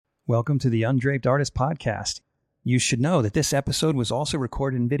Welcome to the Undraped Artist Podcast. You should know that this episode was also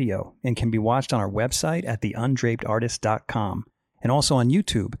recorded in video and can be watched on our website at theundrapedartist.com and also on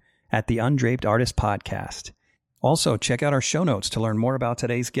YouTube at the Undraped Artist Podcast. Also, check out our show notes to learn more about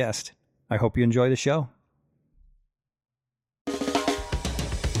today's guest. I hope you enjoy the show.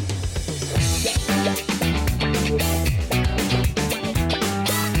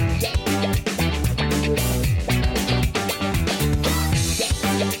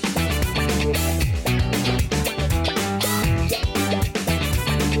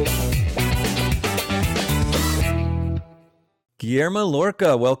 Guillermo,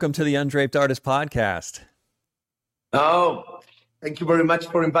 Lorca, welcome to the Undraped Artist Podcast. Oh, thank you very much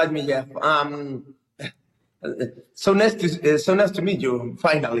for inviting me, Jeff. So nice to meet you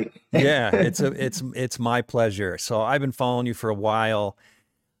finally. Yeah, it's my pleasure. So I've been following you for a while,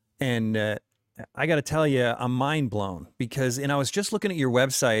 and I got to tell you, I'm mind blown because, I was just looking at your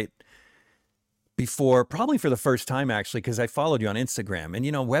website before, probably for the first time actually, because I followed you on Instagram, and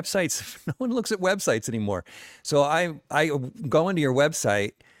websites, no one looks at websites anymore. So I go into your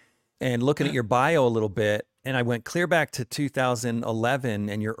website and looking at your bio a little bit, and I went clear back to 2011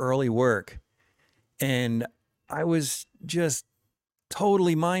 and your early work. And I was just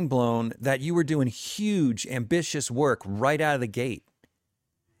totally mind blown that you were doing huge, ambitious work right out of the gate.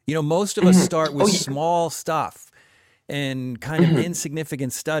 Most of us start with small stuff and kind of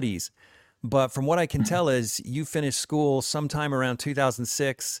insignificant studies. But from what I can tell is you finished school sometime around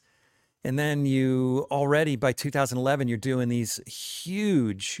 2006. And then you already, by 2011, you're doing these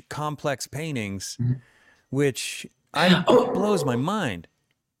huge, complex paintings, which blows my mind.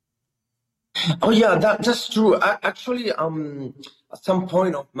 Oh yeah, that's true. Actually, at some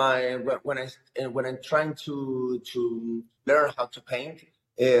point of my when I'm trying to learn how to paint,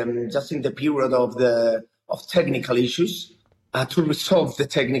 just in the period of technical issues, to resolve the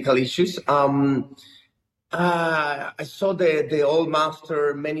technical issues, I saw the old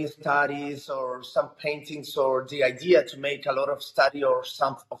master, many studies or some paintings, or the idea to make a lot of study or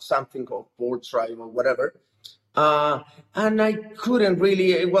something or portrait or whatever, and I couldn't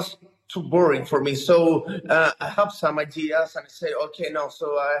really. It was too boring for me. So I have some ideas, and I say, okay, no.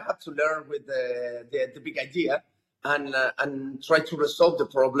 So I have to learn with the big idea and try to resolve the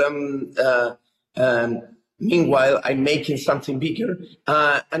problem. Meanwhile, I'm making something bigger,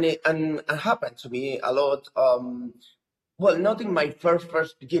 and it happened to me a lot. Well, not in my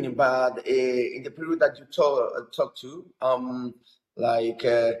first beginning, but in the period that you talked to,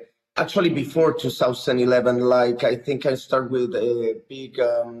 actually before 2011. Like I think I started with big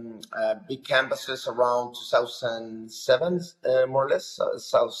canvases around 2007, more or less,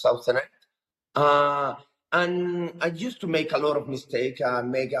 2008. And I used to make a lot of mistakes.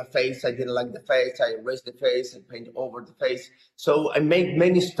 Make a face, I didn't like the face. I erased the face and paint over the face. So I made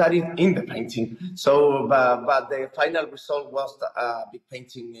many studies in the painting. So, but the final result was a big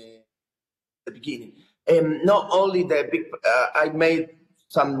painting at the beginning. Not only the big, I made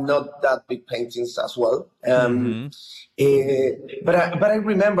some not that big paintings as well. But I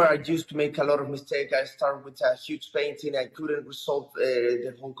remember I used to make a lot of mistakes. I started with a huge painting. I couldn't resolve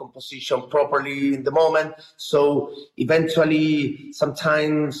the whole composition properly in the moment. So eventually,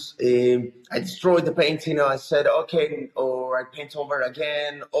 sometimes I destroyed the painting, or I said, okay, or I paint over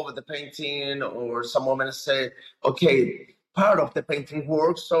again over the painting, or some moment I said, okay, part of the painting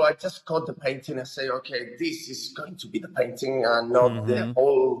works, so I just cut the painting and say, okay, this is going to be the painting and not the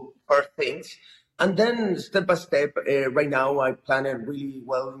whole first thing. And then step by step, right now I plan it really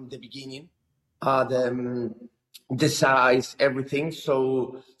well in the beginning, the size, everything.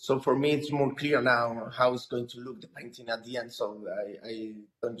 So for me, it's more clear now how it's going to look, the painting at the end. So I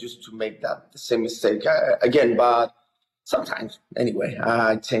don't used to make the same mistake again, but sometimes anyway,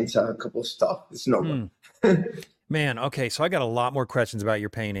 I change a couple of stuff. It's normal. Man, okay, so I got a lot more questions about your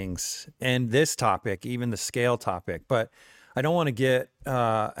paintings and this topic, even the scale topic, but I don't want to get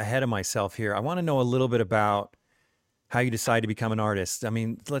ahead of myself here. I want to know a little bit about how you decided to become an artist. I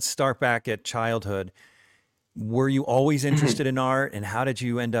mean, let's start back at childhood. Were you always interested in art, and how did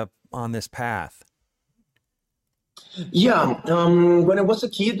you end up on this path? Yeah, when I was a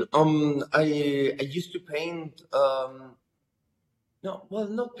kid, I used to paint. No, well,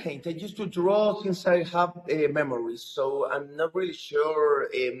 not paint. I used to draw since I have memories. So I'm not really sure.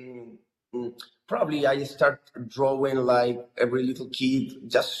 Probably I start drawing like every little kid,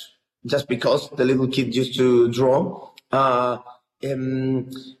 just because the little kid used to draw.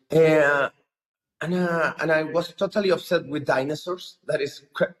 And I was totally obsessed with dinosaurs. That is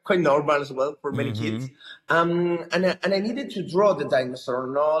quite normal as well for many kids. And I needed to draw the dinosaur,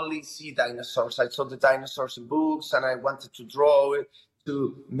 not only see dinosaurs. I saw the dinosaurs in books, and I wanted to draw it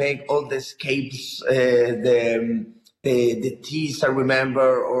to make all the escapes, the teas I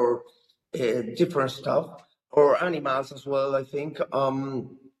remember, or different stuff, or animals as well, I think.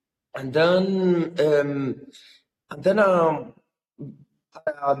 And then and then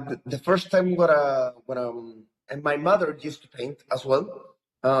the first time and my mother used to paint as well,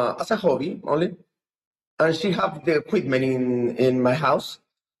 as a hobby only, and she have the equipment in my house.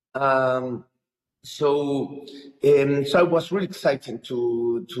 Um, so I was really excited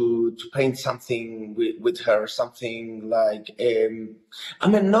to paint something with her, something like I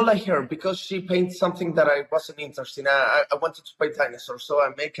mean, not like her, because she paints something that I wasn't interested in. I wanted to paint dinosaurs, so I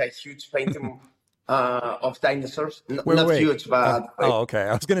make a huge painting of dinosaurs. Wait, Not wait. huge, but Okay.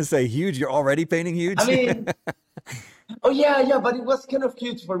 I was gonna say huge. You're already painting I huge. mean, oh yeah, but it was kind of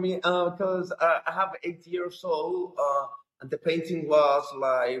cute for me because I have 8 years old, and the painting was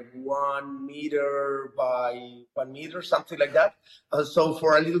like 1 meter by 1 meter, something like that. So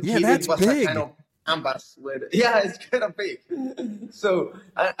for a little Yeah, kid, it that's was a kind big. of canvas with yeah, it's kind of big. So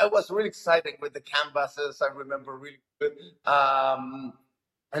I was really excited with the canvases. I remember really good.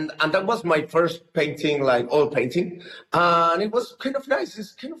 And that was my first painting, like oil painting, and it was kind of nice.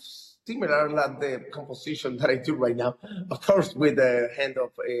 It's kind of similar like the composition that I do right now, of course, with the hand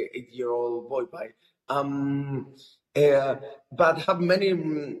of a 8 year old boy by. Um, uh, but have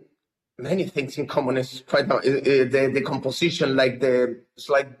many things in common. Is right now the composition, like it's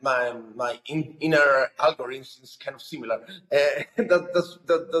like my inner algorithms is kind of similar.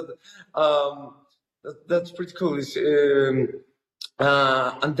 That's pretty cool.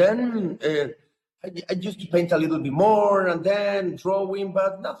 And then I used to paint a little bit more, and then drawing,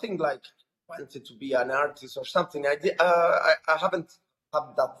 but nothing like wanted to be an artist or something. I haven't had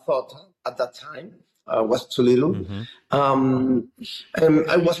that thought at that time. I was too little. Hmm.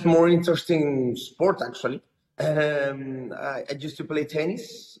 I was more interested in sport actually. I used to play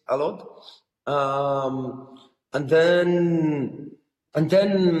tennis a lot, and then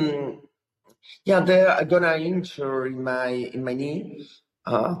yeah, there I got an injury in my knee,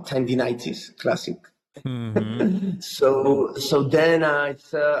 tendinitis, classic. Hmm. So then I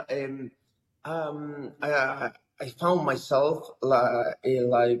found myself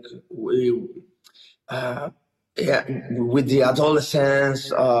like uh, yeah, with the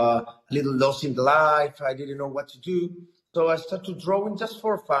adolescence, a little lost in the life. I didn't know what to do, so I started drawing just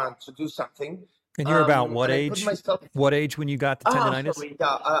for fun to do something. And you're about what And I put age? myself What age when you got the tendonitis? sorry,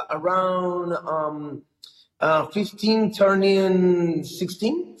 yeah, around 15 turning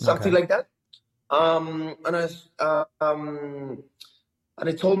 16, something Okay. like that. Um, and I and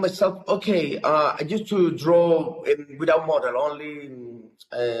I told myself, okay, I used to draw without model, only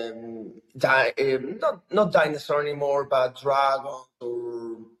not dinosaur anymore, but dragons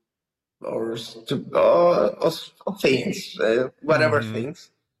or things, whatever Hmm.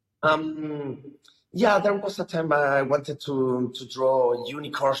 things. Um, yeah, there was a time I wanted to draw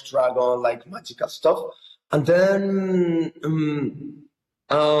unicorns, dragon, like magical stuff, and then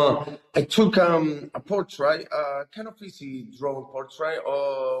I took a portrait, kind of easy drawn portrait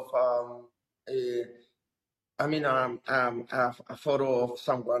of a photo of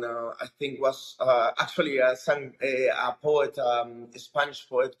someone I think was actually a poet, a Spanish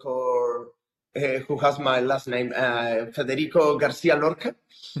poet called who has my last name, Federico Garcia Lorca.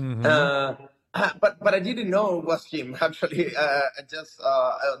 Hmm. Uh, but I didn't know it was him actually. I just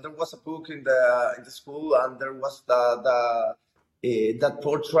there was a book in the school, and there was that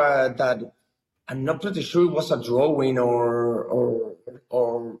portrait that I'm not pretty sure it was a drawing or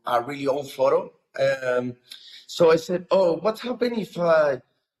a really old photo. So I said, "Oh, what happened if I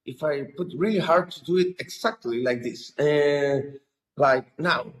put really hard to do it exactly like this? Like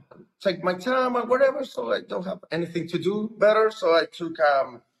now, take my time or whatever. So I don't have anything to do better. So I took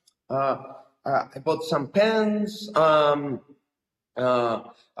uh, I bought some pens. Uh,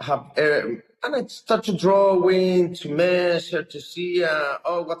 I have and I start to drawing, to measure, to see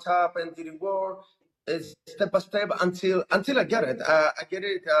what happened, didn't work, step by step until I get it. I get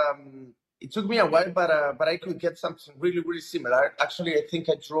it. It took me a while, but I could get something really similar. Actually, I think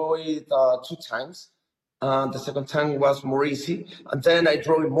I draw it 2 times. The second time was more easy, and then I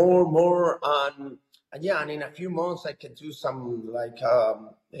draw it more, and yeah, and in a few months I can do some like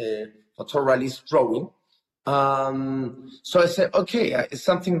photorealist drawing. So I said, okay, it's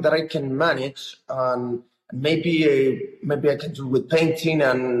something that I can manage, and maybe I can do with painting,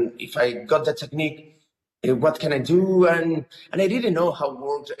 and if I got the technique, what can I do? And I didn't know how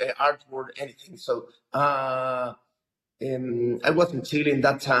worked art worked anything. So I wasn't Chile in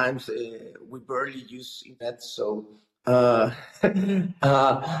that times. We barely use internet, so Uh,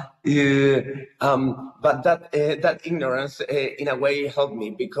 but that ignorance, in a way, helped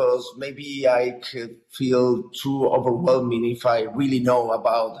me because maybe I could feel too overwhelming if I really know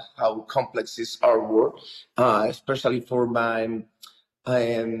about how complex is our world, especially for my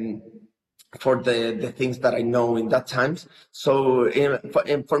um, for the things that I know in that times. So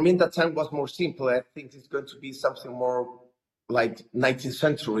for me, that time was more simple. I think it's going to be something more like 19th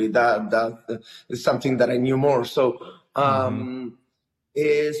century. That is something that I knew more. So Mm-hmm.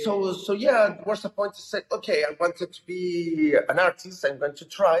 so yeah, there was a point to say, okay, I wanted to be an artist. I'm going to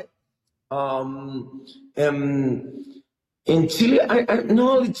try. Um, um, in Chile, not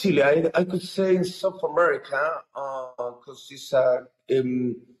only Chile, I could say in South America, because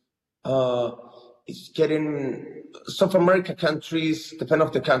uh, it's getting South America countries depend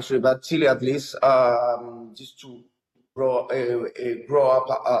of the country, but Chile at least used to grow up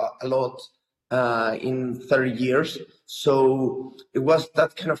a lot in 30 years. So it was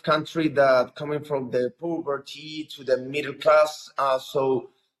that kind of country that coming from the poverty to the middle class. So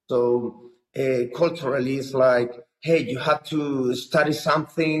culturally, it's like, hey, you have to study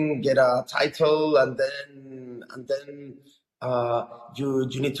something, get a title, and then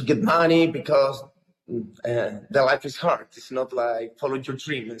you need to get money because the life is hard. It's not like follow your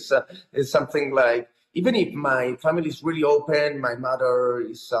dream. It's something like, even if my family is really open, my mother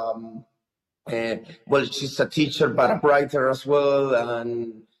is well, she's a teacher but a writer as well,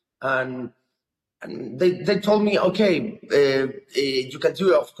 and they told me, okay, you can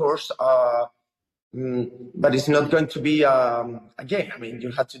do it, of course, but it's not going to be a game. I mean,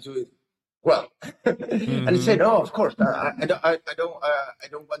 you have to do it well. And he Mm-hmm. said, "Oh, of course. I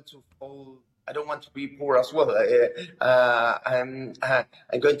don't want to fall. I don't want to be poor as well. I'm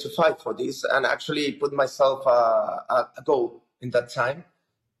going to fight for this, and actually put myself a goal in that time.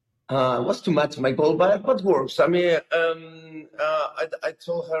 Was too much my goal, but works. I mean, I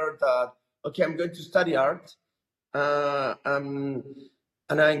told her that, okay, I'm going to study art, uh, um,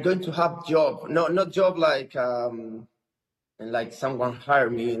 and I'm going to have job. No, not job like someone hire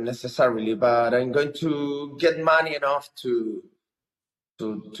me necessarily, but I'm going to get money enough to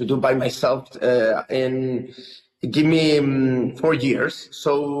do by myself, and give me 4 years.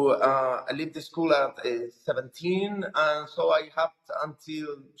 So I left the school at 17, and so I have until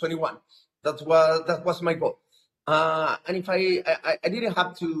 21. That was my goal. And if I didn't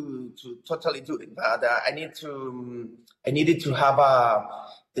have to totally do it, but I needed to have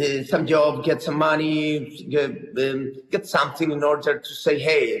some job, get some money, get something in order to say,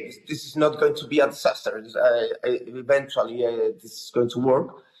 hey, this is not going to be a disaster. Eventually, this is going to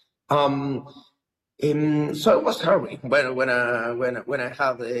work. Um, so it was hard when I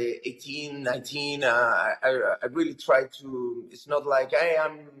have 18, 19. I really try to. It's not like, hey,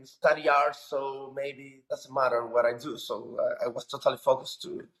 I'm study art, so maybe it doesn't matter what I do. So I was totally focused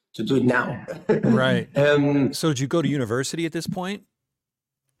to do it now. Right. um, So did you go to university at this point?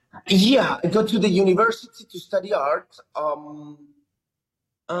 yeah, I go to the university to study art.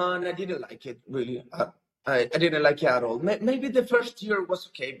 And I didn't like it really. I didn't like it at all. Maybe the first year was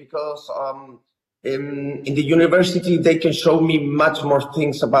okay because in the university they can show me much more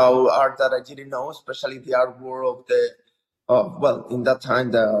things about art that I didn't know, especially the art world of the well, in that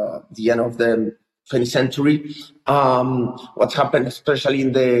time, the end of the 20th century. What happened, especially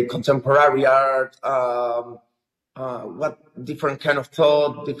in the contemporary art, what different kind of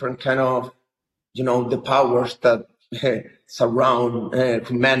thought, different kind of, the powers that surround,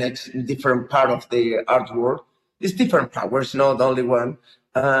 who manage different part of the art world. It's different powers, not only one.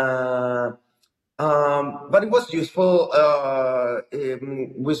 But it was useful.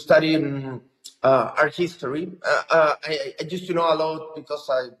 We studied art history. I used to know a lot because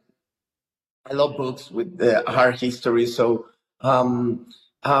I love books with art history. So,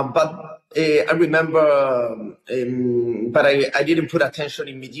 but I remember, but I didn't put attention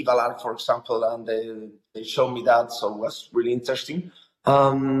in medieval art, for example, and they showed me that, so it was really interesting.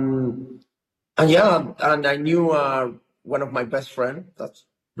 And yeah, and I knew one of my best friend. That's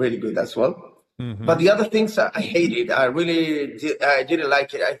really good as well. Mm-hmm. But the other things I hated, I didn't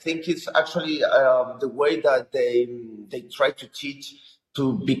like it. I think it's actually the way that they try to teach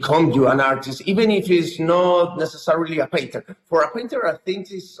to become you an artist, even if it's not necessarily a painter. For a painter, I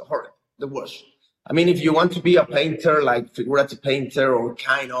think it's horrible, the worst. I mean, if you want to be a painter, like figurative painter or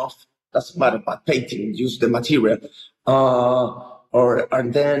kind of, doesn't matter about painting, use the material. Or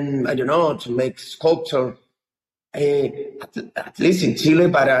and then I don't know, to make sculpture, at least in Chile,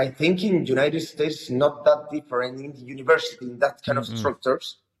 but I think in United States not that different in the university in that kind of Mm-mm.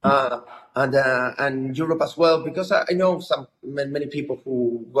 structures. uh, and Europe as well, because I know many people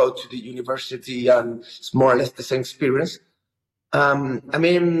who go to the university and it's more or less the same experience. I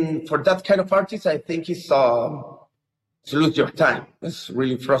mean, for that kind of artist, I think it's to lose your time. It's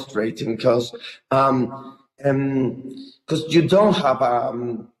really frustrating because you don't have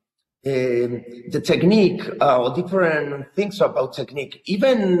the technique or different things about technique.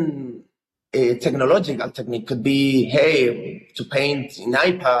 Even a technological technique could be, hey, to paint in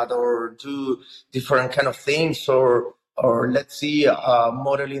iPad or do different kind of things, or let's see,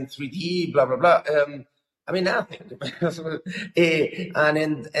 model in 3D, blah blah blah. I mean, nothing. And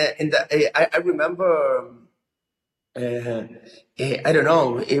in the, I remember I don't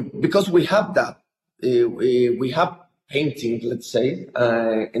know, because we have that. We have painting, let's say,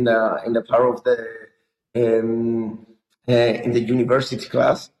 in the part of the in the university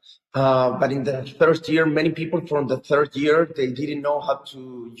class. But in the third year, many people from the third year they didn't know how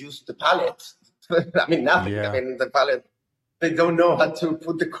to use the palette. I mean, nothing. I Yeah. mean, the palette. They don't know how to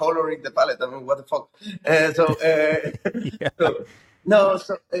put the color in the palette. I mean, what the fuck? Yeah. So no,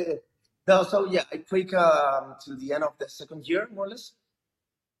 so. No, so yeah, I took till the end of the second year, more or less.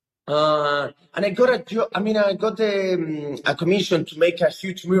 And I got a job. I mean, I got a commission to make a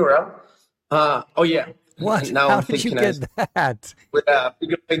huge mural. Oh yeah, What? now How I'm did you thinking get that? with a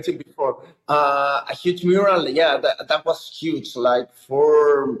bigger painting before. A huge mural. Yeah, that was huge, like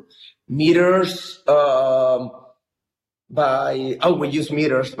 4 meters by. Oh, we use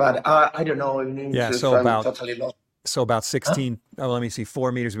meters, but I don't know in Yeah. inches. I'm totally lost. So about Huh? 16. Oh, let me see.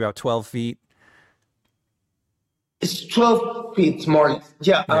 4 meters, about 12 feet. It's 12 feet more or less.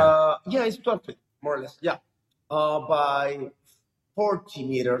 Yeah, Yeah. yeah, it's 12 feet more or less. Yeah, by 40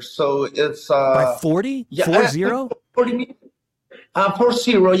 meters. So it's By 40? yeah, 40? 40 meters.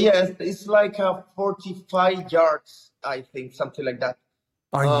 40. Yes, it's like 45 yards. I think something like that.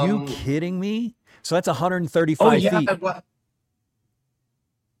 Are you Um. kidding me? So that's Oh 135 yeah. feet.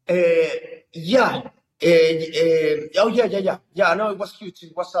 Uh, yeah. Oh yeah, yeah, yeah, yeah. No, it was huge.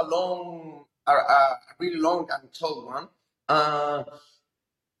 It was a long, really long and tall one. Uh,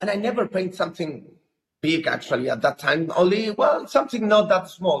 and I never paint something big actually at that time. Only well, something not that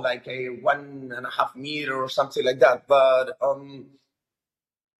small, like a 1.5 meter or something like that. But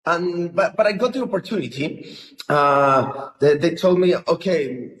I got the opportunity. They told me,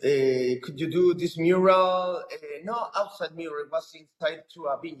 okay, could you do this mural? No, outside mural. It was inside to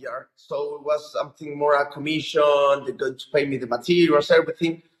a vineyard, so it was something more a commission. They're going to pay me the materials,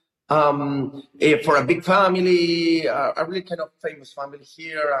 everything. For a big family, a really kind of famous family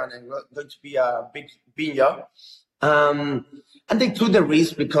here, and it was going to be a big vineyard. Um, and they took the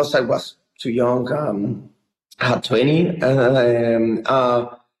risk because I was too young. I had 20.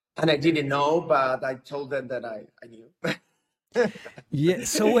 And I didn't know, but I told them that I knew. Yeah.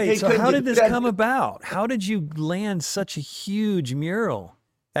 So wait, Hey, so could how you did do this come that? about? How did you land such a huge mural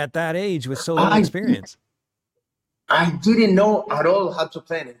at that age with so little I experience? I didn't know at all how to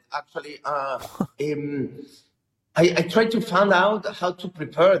plan it. Actually, um, I tried to find out how to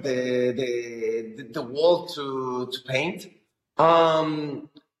prepare the wall to paint. Um,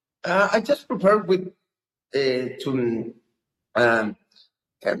 I just prepared with to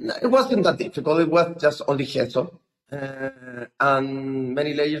it wasn't that difficult. It was just only queso and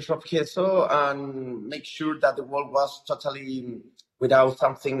many layers of queso, and make sure that the wall was totally without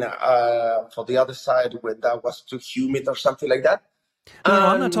something for the other side where that was too humid or something like that. No, no,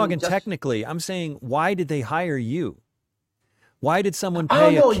 I'm not And talking just technically. I'm saying, why did they hire you? Why did someone oh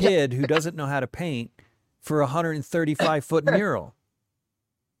pay a no, yeah, kid who doesn't know how to paint for a 135-foot mural?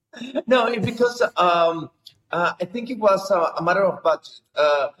 no, because I think it was a matter of budget.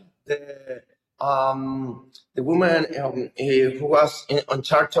 The woman who was on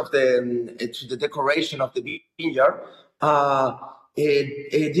charge of the decoration of the vineyard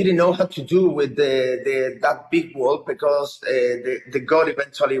didn't know how to do with that big wall because they got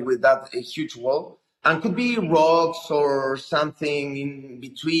eventually with that huge wall and could be rocks or something in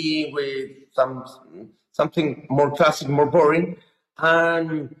between with something more classic, more boring,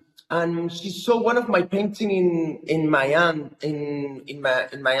 and she saw one of my painting in my aunt in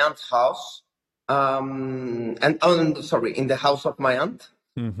my aunt's house, and oh, sorry, in the house of my aunt,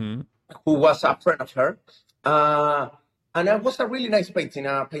 Mm-hmm. who was a friend of her, uh, and it was a really nice painting,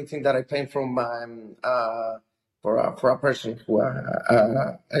 a painting that I paint from for a person who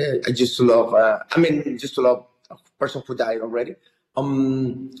I used to love. I mean, used to love a person who died already. I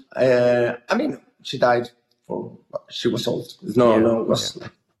mean, she died for she was old. No, Yeah, no, it yeah. was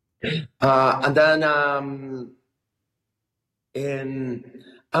and then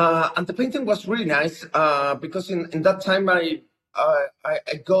and the painting was really nice because in that time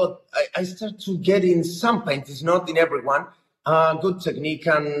I started to get in some paintings, not in everyone, good technique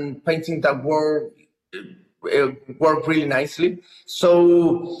and painting that work really nicely.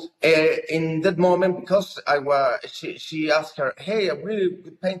 So in that moment, because she asked her, "Hey, a really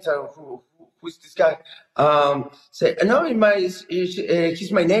good painter. Who's this guy?" Say, "No,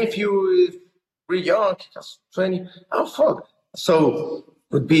 he's my nephew. He's really young, just 20." Oh fuck! So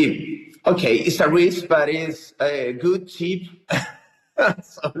would be okay. It's a risk, but it's a good tip.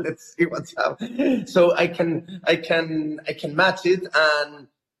 So let's see what's up. So I can match it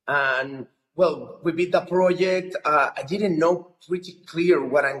and well, we did the project. I didn't know pretty clear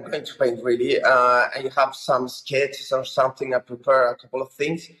what I'm going to paint really. I have some sketches or something. I prepare a couple of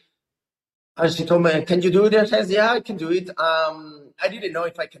things. And she told me, "Can you do this?" I said, "Yeah, I can do it." I didn't know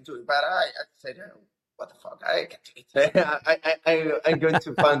if I can do it, but I said, "What the fuck? I can do it." I'm going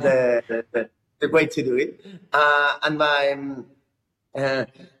to find the way to do it. And my uh,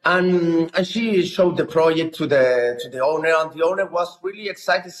 and she showed the project to the owner, and the owner was really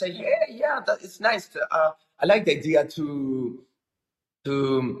excited, saying, "Hey, yeah, that is nice. I like the idea to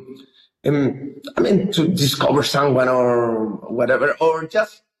I mean to discover someone or whatever, or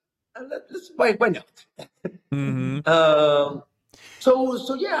just let's why not." Hmm. Um,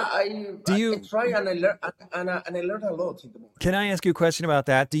 so yeah, Do I you, try and I learn and I learned a lot in the moment. can I ask you a question about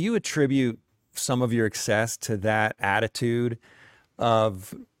that? Do you attribute some of your success to that attitude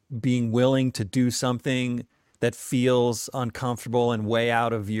of being willing to do something that feels uncomfortable and way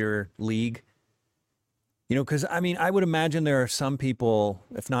out of your league? You know, because I mean, I would imagine there are some people,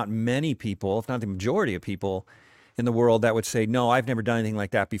 if not many people, if not the majority of people in the world that would say, no, I've never done anything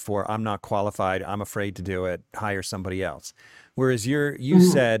like that before. I'm not qualified. I'm afraid to do it. Hire somebody else. Whereas you Mhm.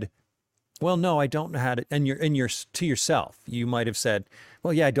 said, well, no, I don't know how to, and you're to yourself, you might have said,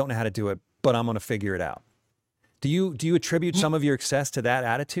 well, yeah, I don't know how to do it, but I'm going to figure it out. Do you attribute some of your success to that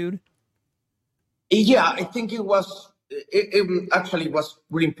attitude? Yeah, I think it actually was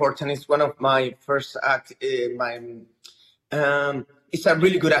really important. It's one of my first act. It's a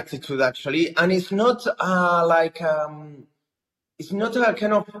really good attitude actually, and it's not a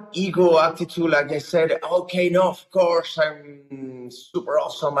kind of ego attitude. Like I said, okay, no, of course I'm super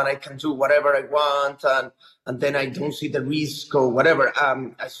awesome and I can do whatever I want, and then I don't see the risk or whatever.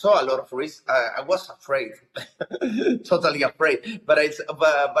 I saw a lot of risk. I was afraid, totally afraid. But I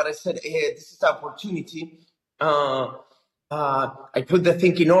said, hey, this is an opportunity. Uh, I put the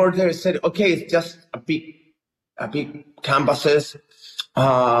thing in order. I said, okay, it's just a big canvases.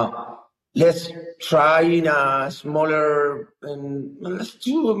 Uh, let's try in a smaller and let's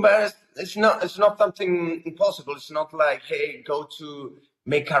do, but it's not something impossible. It's not like, hey, go to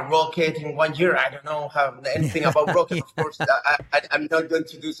make a rocket in 1 year. I don't know have anything about rocket. Yeah. Of course, I'm not going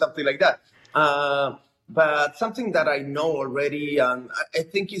to do something like that. But something that I know already, and I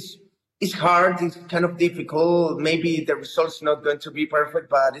think it's hard. It's kind of difficult. Maybe the result's not going to be perfect,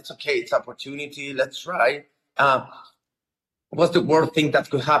 but it's okay. It's opportunity. Let's try. Uh, what's the worst thing that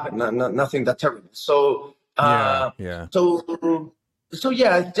could happen? Nothing that terrible. So, Yeah. Yeah. so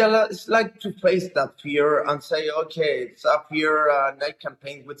yeah, it's like to face that fear and say, okay, it's up here, and I can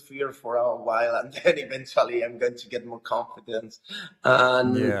paint with fear for a while, and then eventually I'm going to get more confidence,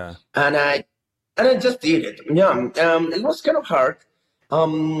 and Yeah. and I and I just did it. Yeah, it was kind of hard,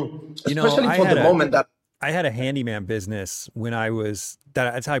 You know, especially for the moment that. I had a handyman business when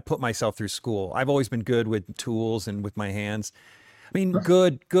that's how I put myself through school. I've always been good with tools and with my hands. I mean,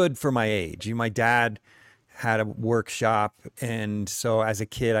 good for my age. My dad had a workshop, and so as a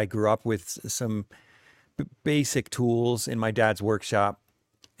kid, I grew up with some basic tools in my dad's workshop.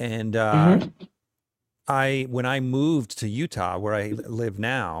 And Mhm. when I moved to Utah, where I live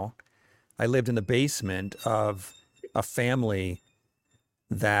now, I lived in the basement of a family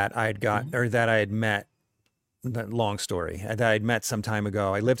that that I had met. Long story, that I'd met some time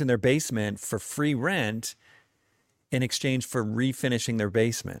ago. I lived in their basement for free rent in exchange for refinishing their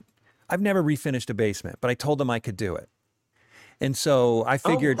basement. I've never refinished a basement, but I told them I could do it. And so I Oh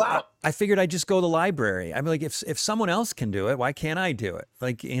figured wow! I figured I'd just go to the library. I'm like, if someone else can do it, why can't I do it?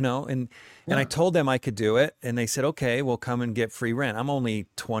 Like, and I Yeah. told them I could do it, and they said, okay, we'll come and get free rent. I'm only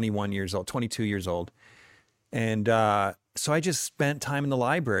 21 years old, 22 years old, and so I just spent time in the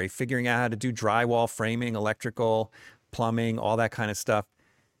library figuring out how to do drywall, framing, electrical, plumbing, all that kind of stuff.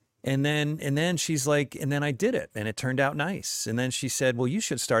 And then she's like, and then I did it and it turned out nice. And then she said, well, you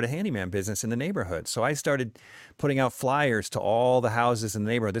should start a handyman business in the neighborhood. So I started putting out flyers to all the houses in the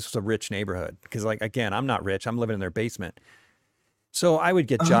neighborhood. This was a rich neighborhood because, like, again, I'm not rich. I'm living in their basement. So I would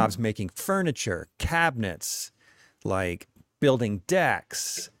get Uh-huh. jobs making furniture, cabinets, like building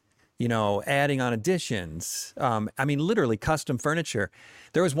decks, adding on additions. I mean, literally custom furniture.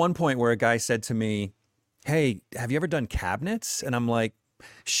 There was one point where a guy said to me, "Hey, have you ever done cabinets?" And I'm like,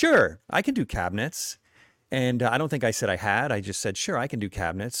 "Sure, I can do cabinets." And I don't think I said I had. I just said, "Sure, I can do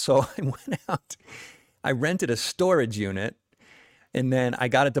cabinets." So I went out, I rented a storage unit, and then I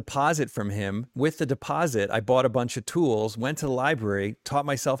got a deposit from him. With the deposit, I bought a bunch of tools, went to the library, taught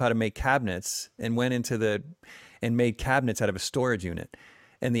myself how to make cabinets, and went into and made cabinets out of a storage unit.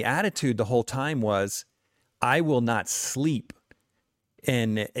 And the attitude the whole time was, I will not sleep.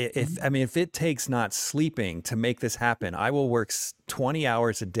 And if it takes not sleeping to make this happen, I will work 20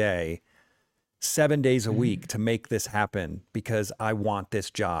 hours a day, 7 days a week to make this happen because I want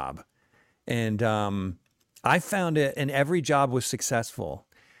this job. And I found it, and every job was successful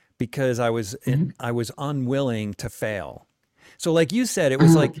because I was unwilling to fail. So, like you said, it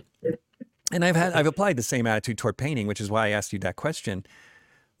was like, and I've applied the same attitude toward painting, which is why I asked you that question.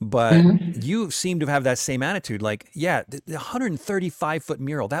 But you seem to have that same attitude. Like, yeah, the 135-foot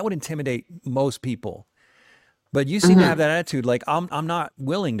mural, that would intimidate most people. But you seem to have that attitude, like, I'm not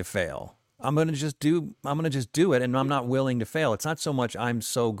willing to fail. I'm gonna just do it, and I'm not willing to fail. It's not so much I'm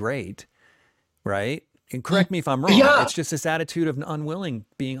so great, right? And correct me if I'm wrong. Yeah. It's just this attitude of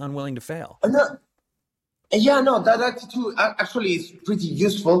being unwilling to fail. No, yeah, no, that attitude actually is pretty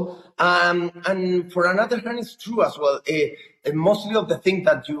useful. And for another hand, it's true as well. Mostly of the things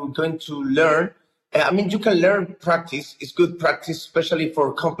that you're going to learn, I mean, you can learn practice. It's good practice, especially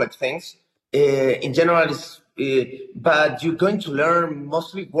for complex things. In general, but you're going to learn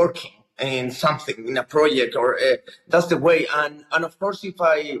mostly working in something, in a project, or that's the way. And of course,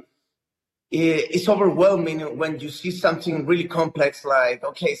 it's overwhelming when you see something really complex, like,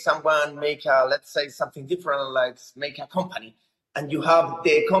 okay, someone make let's say something different, like make a company, and you have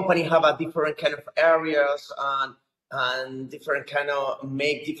the company have a different kind of areas, and different kind of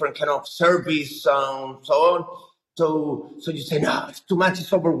make different kind of service, so on. So you say, no, it's too much,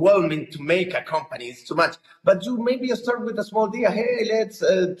 it's overwhelming to make a company, it's too much. But you maybe start with a small idea. Hey, let's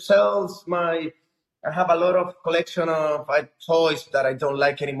sell my I have a lot of collection of toys that I don't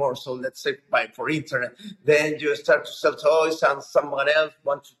like anymore. So let's say buy for internet. Then you start to sell toys, and someone else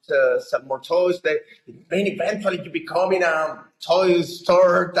wants to sell more toys. Then eventually you become in a toy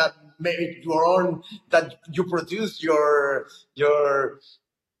store that make your own, that you produce your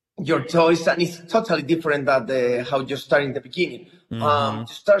toys, and it's totally different than how you start in the beginning. Mm-hmm. You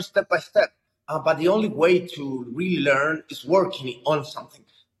start step by step, but the only way to really learn is working on something.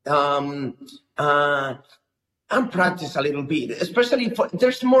 Um, uh, and practice a little bit, especially for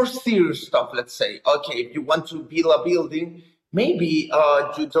there's more serious stuff. Let's say, okay, if you want to build a building, maybe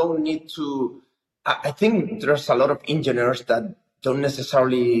you don't need to. I think there's a lot of engineers that don't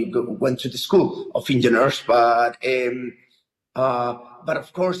necessarily went to the school of engineers, but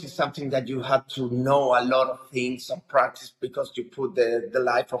of course, it's something that you have to know a lot of things and practice, because you put the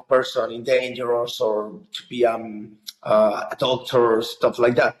life of person in danger, or to be a doctor or stuff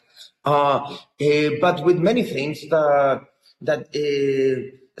like that. But with many things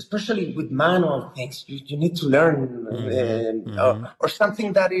especially with manual things, you need to learn, Mm-hmm. Mm-hmm. or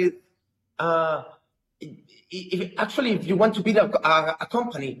something that is. Uh, if you want to build a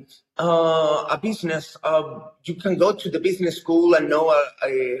company, a business, you can go to the business school and know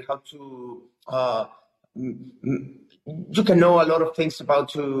how to. You can know a lot of things about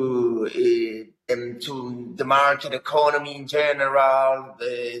to the market economy in general,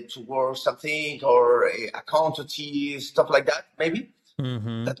 to work something, or accountancy, stuff like that. Maybe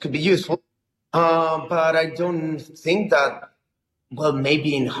Mm-hmm. that could be useful. But I don't think that, well,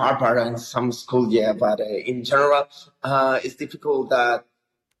 maybe in Harvard and some school, yeah, but in general, it's difficult that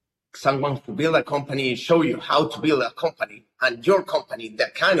someone who build a company show you how to build a company, and your company, the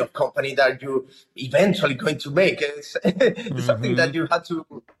kind of company that you eventually going to make. It's something Mm-hmm.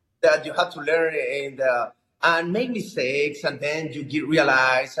 that you have to learn and make mistakes, and then you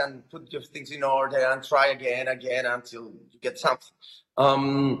realize and put your things in order and try again until you get something.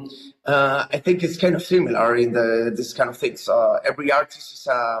 I think it's kind of similar in this kind of things. Every artist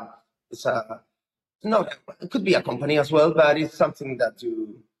is a no, it could be a company as well, but it's something that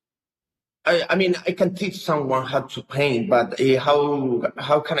I mean, I can teach someone how to paint, but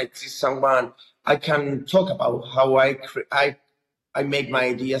how can I teach someone? I can talk about how I make my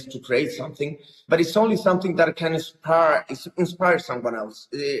ideas to create something, but it's only something that can inspire someone else.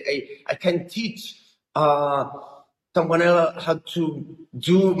 I can teach someone else how to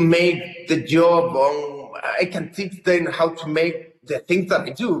make the job. I can teach them how to make the things that I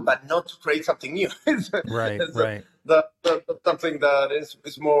do, but not to create something new. Right. It's, Right. something that is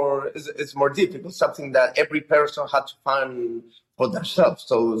more difficult. Something that every person had to find for themselves.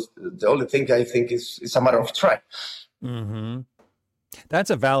 So the only thing I think is a matter of try. Hmm. That's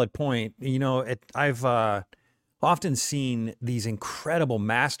a valid point. I've often seen these incredible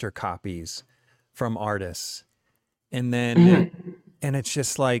master copies from artists, and then and it's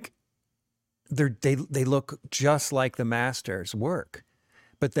just like they look just like the master's work.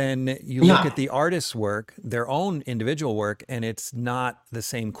 But then you look at Yeah. the artist's work, their own individual work, and it's not the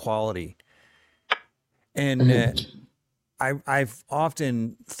same quality. And I've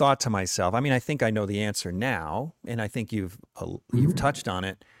often thought to myself, I mean, I think I know the answer now, and I think you've touched on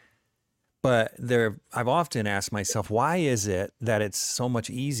it. But I've often asked myself, why is it that it's so much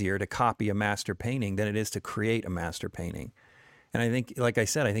easier to copy a master painting than it is to create a master painting? And I think, like I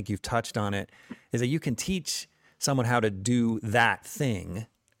said, I think you've touched on it, is that you can teach someone how to do that thing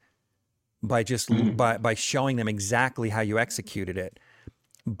by just by showing them exactly how you executed it.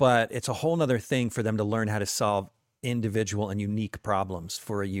 But it's a whole nother thing for them to learn how to solve individual and unique problems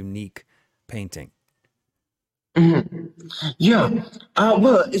for a unique painting. Yeah.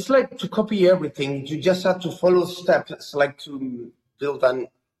 Well, it's like to copy everything. You just have to follow steps. It's like to build an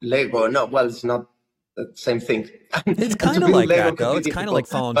Lego. No, well, it's not the same thing. It's And to kind of build like Lego that, can though. be It's kind of like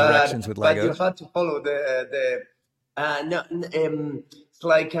difficult, following directions with but you Legos. have to follow the no, it's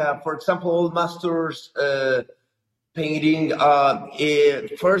like for example, all masters painting.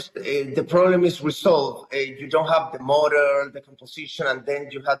 First, the problem is resolved. You don't have the model, the composition, and then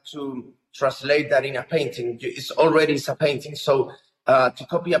you have to translate that in a painting. It's already a painting. So to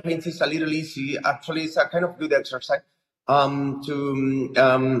copy a painting is a little easy. Actually, it's a kind of good exercise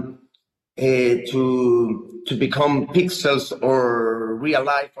to become pixels or real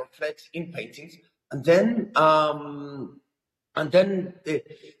life or flex in paintings, and then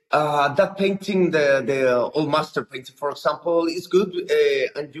that painting, the old master painting, for example, is good,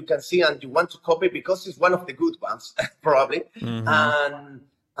 and you can see and you want to copy because it's one of the good ones, probably, Mm-hmm. and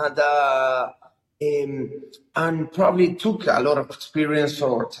and uh, um, and probably took a lot of experience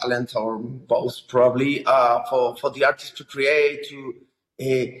or talent or both, probably, for the artist to create to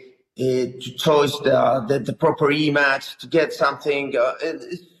choose the proper image to get something.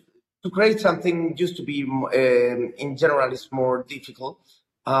 To create something used to be in general is more difficult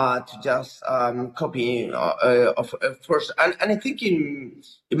to just copy of course, and I think in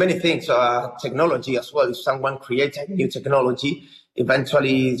many things, technology as well. If someone creates a new technology,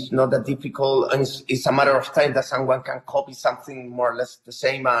 eventually it's not that difficult, and it's a matter of time that someone can copy something more or less the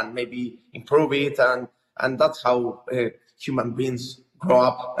same and maybe improve it, and that's how human beings grow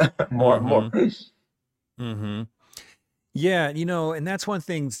up more and Mm-hmm. more. Mm-hmm. Yeah, and that's one of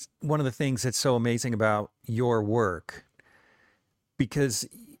the things that's so amazing about your work, because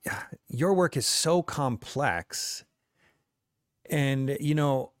your work is so complex. And,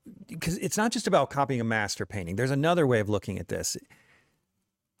 because it's not just about copying a master painting. There's another way of looking at this.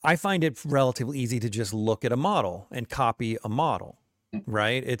 I find it relatively easy to just look at a model and copy a model,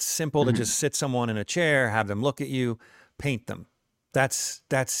 right? It's simple to just sit someone in a chair, have them look at you, paint them. That's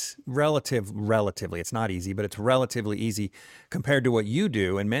relatively. It's not easy, but it's relatively easy compared to what you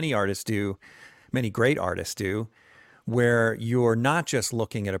do and many artists do, many great artists do, where you're not just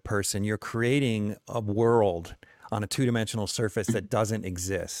looking at a person, you're creating a world on a two-dimensional surface that doesn't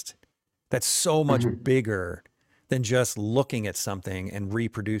exist. That's so much bigger than just looking at something and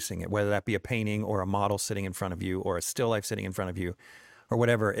reproducing it, whether that be a painting or a model sitting in front of you or a still life sitting in front of you or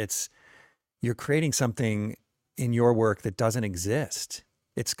whatever. You're creating something in your work that doesn't exist.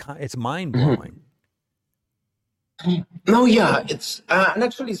 It's mind blowing. No, yeah, it's and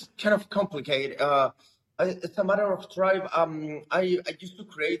actually it's kind of complicated. It's a matter of tribe. I used to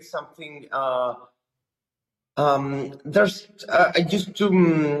create something. There's I used to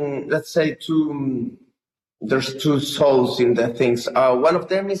let's say there's two souls in the things. One of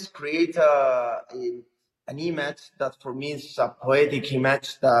them is create an image that for me is a poetic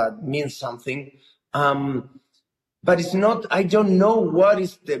image that means something. But it's not. I don't know what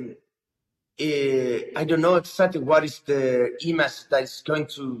is the I don't know exactly what is the image that is going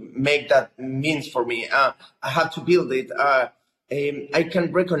to make that means for me. I have to build it. I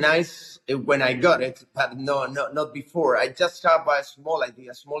can recognize it when I got it, but no, not before. I just have a small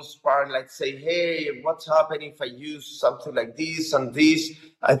idea, a small spark, like say, hey, what's happening if I use something like this and this?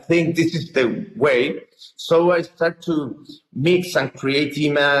 I think this is the way. So I start to mix and create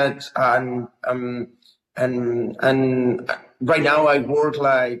image and right now I work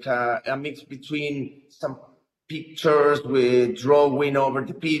like a mix between some pictures with drawing over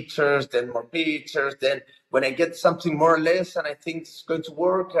the pictures, then more pictures. Then when I get something more or less, and I think it's going to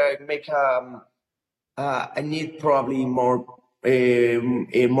work, I make I need probably more.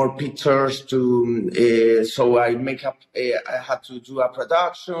 more pictures so I make up. I had to do a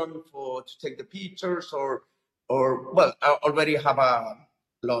production to take the pictures, or well, I already have a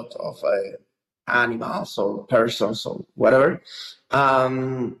lot of animals or persons or whatever.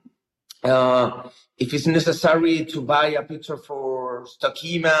 Um, uh, if it's necessary to buy a picture for stock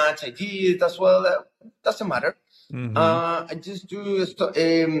image, I did as well. Doesn't matter. Mm-hmm. I just do,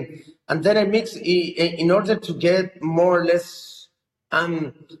 and then I mix in order to get more or less,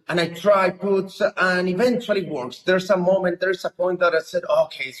 um, and I try put, and eventually works. There's a point that I said,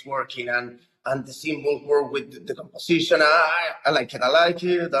 okay, it's working, and the symbol work with the composition. I like it,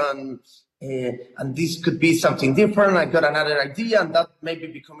 and this could be something different. I got another idea, and that may be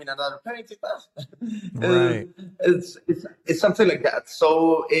becoming another painting. Uh, Right. it's something like that.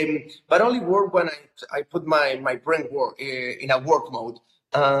 So, but only work when I put my brain work in a work mode,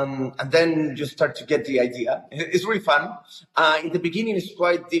 and then you start to get the idea. It's really fun. In the beginning, it's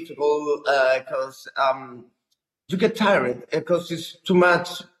quite difficult because you get tired because it's too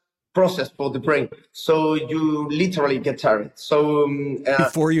much process for the brain. So you literally get tired. So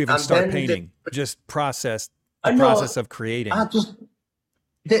Before you even and start then painting, just the I process know of creating. just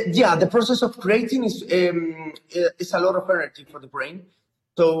the process of creating is a lot of energy for the brain.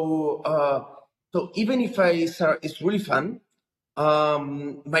 So so even if it's really fun,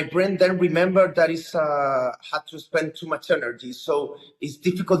 my brain then remembered that it's had to spend too much energy. So it's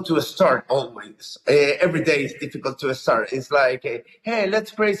difficult to start always. Every day is difficult to start. It's like, hey,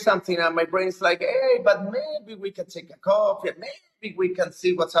 let's create something, and my brain's like, hey, but maybe we can take a coffee. Maybe we can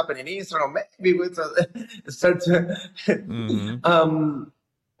see what's happening in Israel. Maybe we start to. Mm-hmm.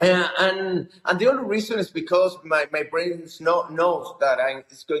 And the only reason is because my brain knows that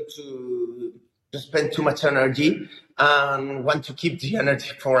it's going to spend too much energy and want to keep the energy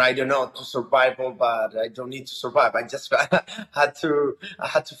for, I don't know, to survival, but I don't need to survive. I just I had to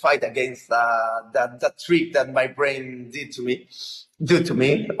fight against that trick that my brain do to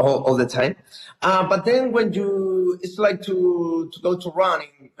me all the time. But then when it's like to go to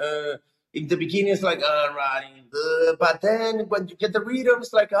running. In the beginning, it's like running, but then when you get the rhythm,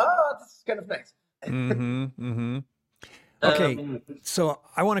 it's like, this is kind of nice. Mm-hmm. Mm-hmm. Okay, Um, so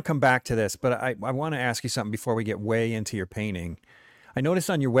I want to come back to this, but I want to ask you something before we get way into your painting. I noticed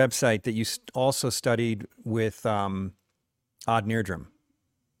on your website that you also studied with Odd Nirdrum.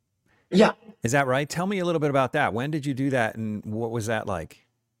 yeah. Is that right? Tell me a little bit about that. When did you do that, and what was that like?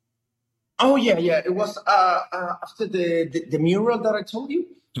 Oh yeah, yeah. It was after the mural that I told you.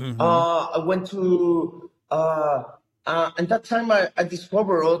 Mm-hmm. I went to and that time I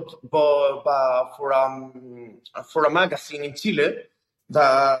discovered for a magazine in Chile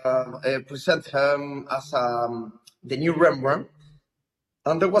that present him as the new Rembrandt,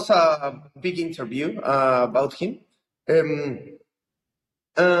 and there was a big interview about him.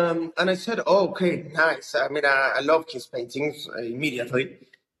 Um, and I said, oh, okay, nice. I mean, I love his paintings immediately.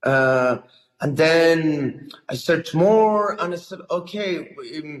 Uh, and then I searched more and I said, okay,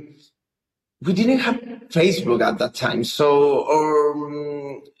 we didn't have Facebook at that time. So,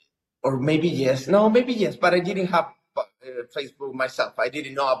 or maybe yes. No, maybe yes, but I didn't have Facebook myself. I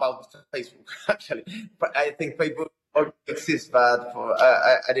didn't know about Facebook, actually. But I think Facebook already exists, but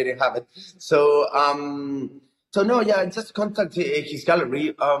I didn't have it. So, so no, yeah, I just contacted his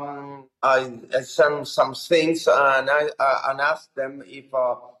gallery. I sent some things and I and asked them if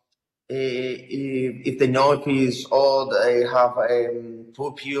they know if he's old, have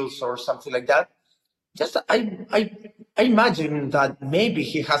pupils or something like that. Just I imagine that maybe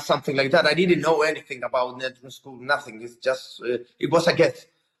he has something like that. I didn't know anything about Network School, nothing. It's just it was a guess.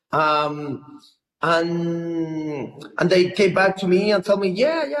 Um, and they came back to me and told me,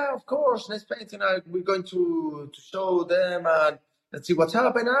 yeah, yeah, of course, next painting we're going to show them and let's see what's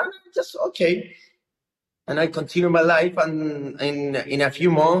happening. And I just okay, and I continue my life. And in a few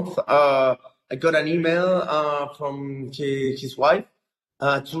months, I got an email from his wife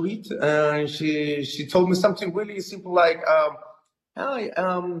to it, and she told me something really simple like, "Hi,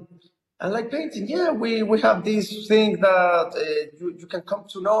 I like painting. Yeah, we have this thing that you can come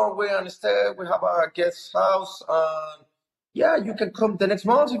to Norway and stay. We have a guest house, and yeah, you can come the next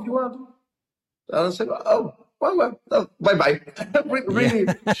month if you want." And I said, "Oh, well, bye bye." Yeah. Really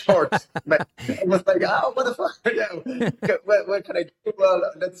short. But I was like, "Oh, what the fuck? Yeah, what can I do? Well,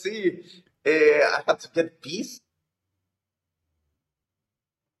 let's see." I had to get peace.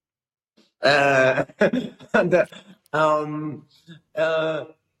 Uh, and um, uh,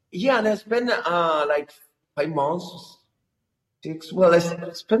 yeah, and I spent like 5 months, six. Well, I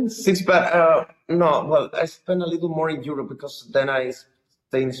spent six, but no, well, I spent a little more in Europe because then I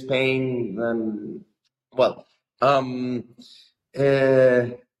stay in Spain and well, um, Uh,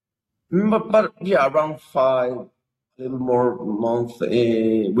 but yeah, around 5, a little more month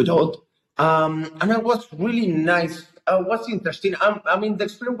without. And it was really nice. What's interesting, I mean, the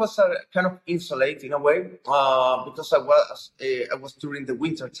experience was kind of insulated in a way, because I was during the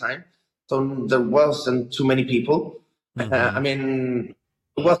winter time, so there wasn't too many people. I Mm-hmm. mean,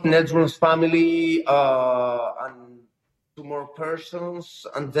 it was Nedrum's family and two more persons,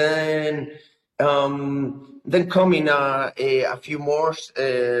 and then coming a few more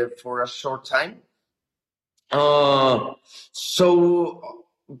for a short time. Uh,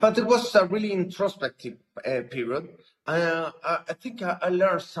 but it was a really introspective period. I think I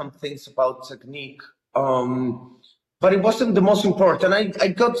learned some things about technique, but it wasn't the most important. I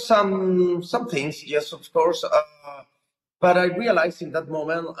got some things, yes, of course, but I realized in that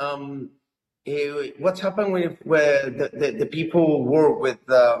moment what happened where the people work with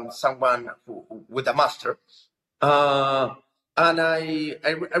someone with a master. Uh, and I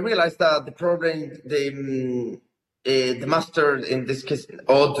realized that the problem, the master in this case,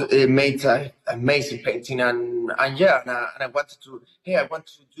 Odd, made an amazing painting, and yeah, and I wanted to, hey, I want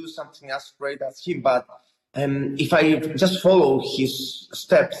to do something as great as him, but if I just follow his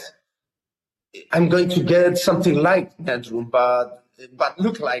steps, I'm going to get something like Nerdroom, but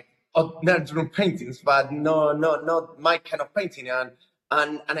look like Nerdroom paintings, but not my kind of painting, and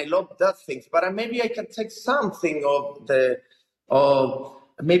I love that things. But maybe I can take something of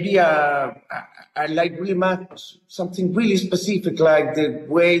maybe I like really much something really specific, like the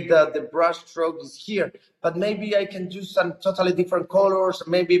way that the brush stroke is here. But maybe I can do some totally different colors.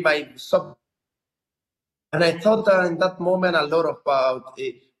 Maybe my sub and I thought in that moment a lot about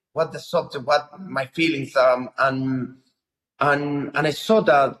what the subject, what my feelings, and I saw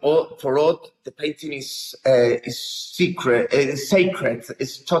that for Odd, the painting is secret, is sacred.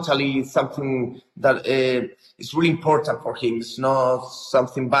 It's totally something that is really important for him. It's not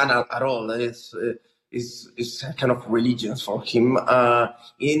something banal at all. It's kind of religion for him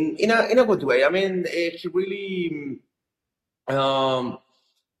in a good way. I mean, he really. Um,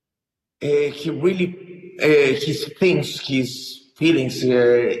 he really his things, his feelings,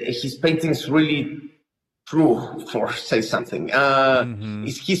 his paintings really true for say something. Mm-hmm.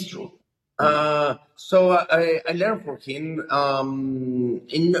 It's his true. So I learned from him.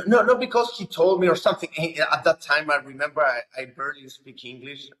 No, not because he told me or something. At that time, I remember I barely speak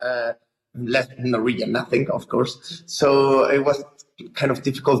English, less Norwegian, nothing, of course. So it was kind of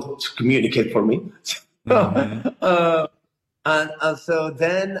difficult to communicate for me. Mm-hmm. And so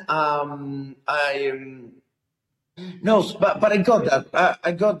then I no, but I got that.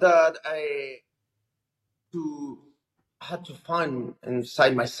 I got that. To had to find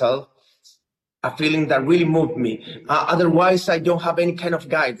inside myself a feeling that really moved me. Otherwise, I don't have any kind of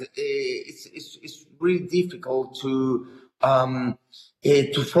guide. It's really difficult to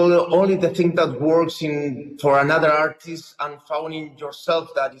follow only the thing that works in for another artist and finding yourself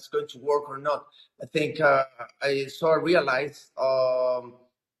that it's going to work or not. I think I realized uh,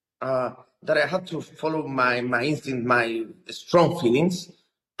 that I had to follow my instinct, my strong feelings,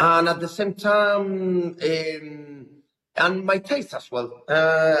 and at the same time, and my taste as well.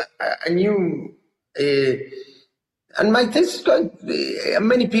 I knew, and my taste is going.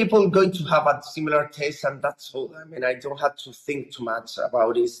 Many people going to have a similar taste, and that's all. I mean, I don't have to think too much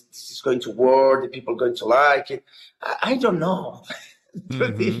about this. This is going to work. The people going to like it. I don't know. Too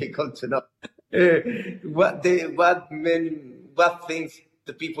Mm-hmm. difficult to know what things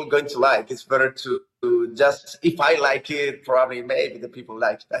the people going to like. It's better to just if I like it, probably maybe the people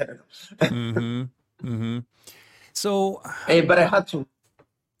like it. I don't know. Mm-hmm. Mm-hmm. So, But I had to.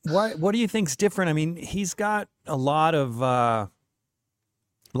 what do you think's different? I mean, he's got a lot of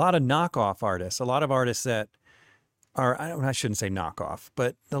knockoff artists, a lot of artists that are I shouldn't say knockoff,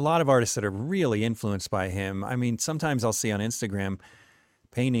 but a lot of artists that are really influenced by him. I mean, sometimes I'll see on Instagram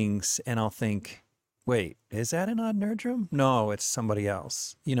paintings and I'll think, wait, is that an Odd Nerdrum? No, it's somebody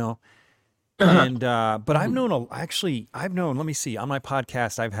else, you know? Uh-huh. And, but I've Mhm. known, I've known, let me see, on my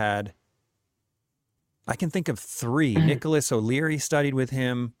podcast, I can think of three. Mhm. Nicholas O'Leary studied with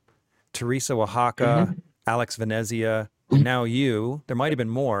him, Teresa Oaxaca, Mhm. Alex Venezia, and now you. There might have been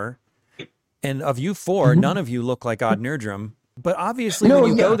more. And of you four, none Mhm. of you look like Odd Nerdrum. But obviously, when No,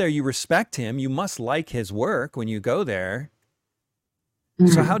 you go yeah. there, you respect him. You must like his work when you go there.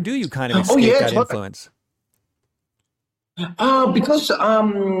 So how Mhm. do you kind of Oh escape yeah, that totally. influence? Because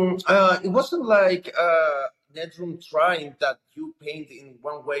it wasn't like Nedroom trying that you paint in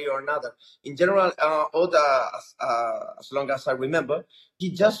one way or another. In general, Oda, as long as I remember,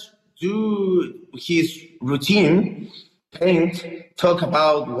 he just do his routine, paint, talk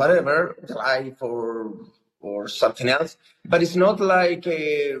about whatever, the life or or something else. But it's not like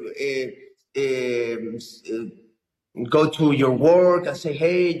go to your work and say,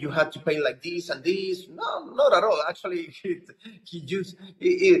 "Hey, you have to paint like this and this." No, not at all. Actually, he just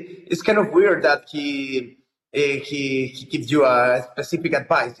it's kind of weird that he gives you a specific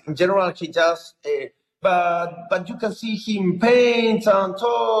advice. In general, he just but you can see him paint and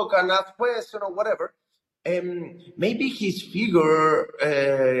talk and ask questions or whatever. Maybe his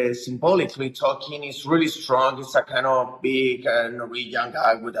figure, symbolically talking, is really strong. It's a kind of big Norwegian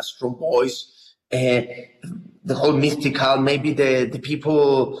guy with a strong voice. The whole mystical, maybe the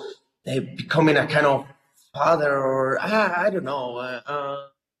people becoming a kind of father, or I don't know.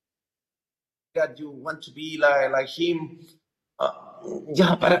 That you want to be like him. Uh,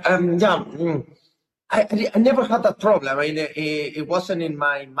 yeah, but yeah. I never had that problem. I mean, it wasn't in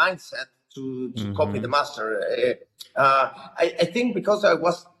my mindset to copy the Mm-hmm. master. I think because I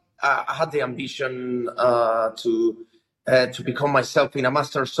had the ambition to become myself in a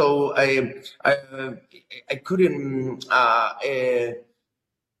master, so I couldn't.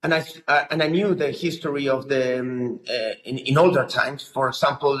 And I knew the history of the in older times. For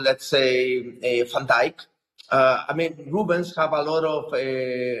example, let's say Van Dyck. I mean, Rubens have a lot of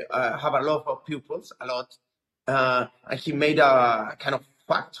pupils, a lot, and he made a kind of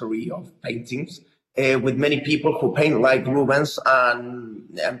factory of paintings with many people who paint like Rubens and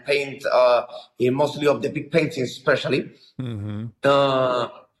paint mostly of the big paintings, especially. Mm-hmm. Uh,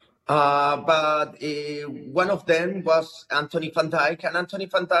 but one of them was Anthony van Dyck, and Anthony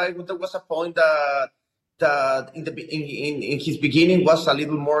van Dyck, there was a point that in his beginning was a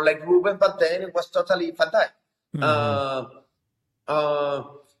little more like Ruben, but then it was totally van Dyck. Mm-hmm. Uh, uh,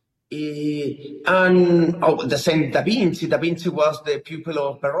 and the same Da Vinci. Da Vinci was the pupil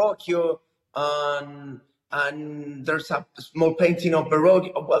of Verrocchio, and there's a small painting of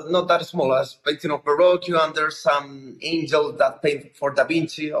Verrocchio. Well, not that small, as painting of Verrocchio, and there's some angel that paint for Da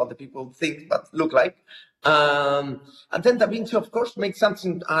Vinci, or the people think but look like. And then Da Vinci, of course, makes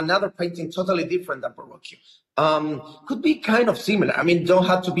another painting totally different than Verrocchio. Could be kind of similar. I mean, don't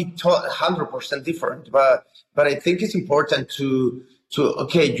have to be 100% different, but I think it's important to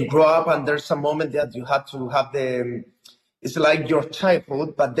okay, you grow up and there's a moment that you have to have it's like your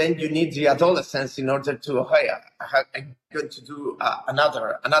childhood, but then you need the adolescence in order to hey, I'm going to do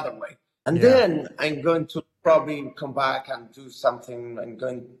another way, and Yeah. then I'm going to probably come back and do something. I'm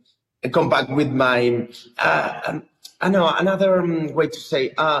going to come back with my I know another way to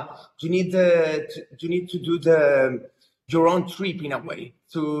say you need to do your own trip in a way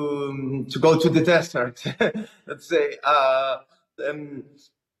to go to the desert. Let's say um,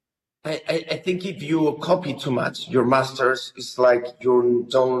 I think if you copy too much your masters, it's like you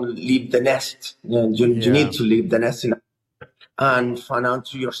don't leave the nest. You need Yeah. to leave the nest and find out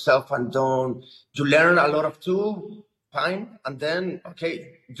to yourself, and don't you learn a lot of tool, fine, and then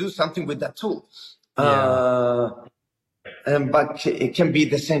okay, do something with that tool. Yeah. But it can be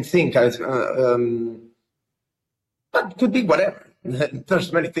the same thing, guys. But it could be whatever.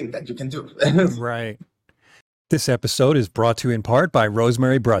 There's many things that you can do. Right. This episode is brought to you in part by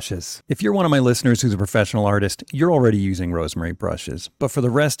Rosemary Brushes. If you're one of my listeners who's a professional artist, you're already using Rosemary Brushes. But for the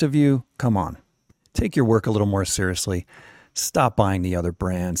rest of you, come on. Take your work a little more seriously. Stop buying the other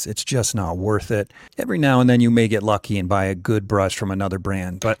brands. It's just not worth it. Every now and then you may get lucky and buy a good brush from another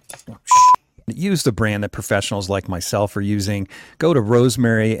brand, but use the brand that professionals like myself are using. Go to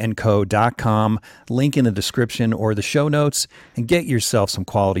rosemaryandco.com, link in the description or the show notes, and get yourself some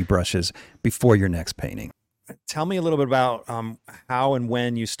quality brushes before your next painting. Tell me a little bit about how and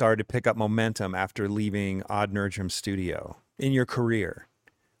when you started to pick up momentum after leaving Odd Nerdrum Studio in your career.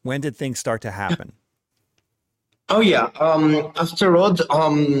 When did things start to happen? Oh yeah. After all,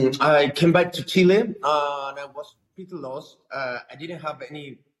 I came back to Chile, and I was pretty lost. I didn't have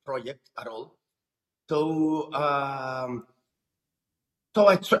any project at all. So so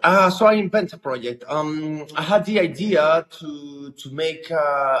I invent a project. I had the idea to make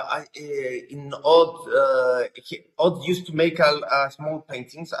in Odd used to make a small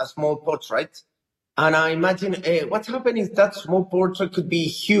paintings, a small portrait, and I imagine what's happening is that small portrait could be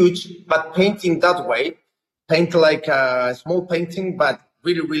huge, but painting that way, paint like a small painting, but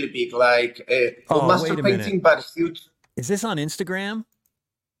really really big, like a Oh, master wait a minute. painting, but huge. Is this on Instagram?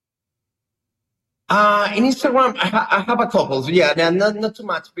 In Instagram, I have a couple. So yeah, not too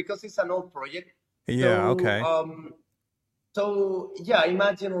much because it's an old project. Yeah, So okay. so yeah,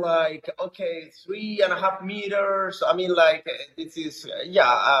 imagine like okay, 3.5 meters. I mean, like this is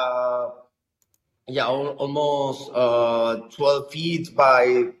almost 12 feet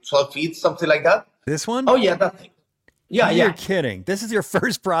by 12 feet, something like that. This one? Oh yeah, that thing. Yeah, You're yeah. kidding. This is your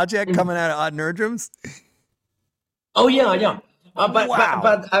first project coming out of Odd Nerdrums? Oh yeah, yeah. But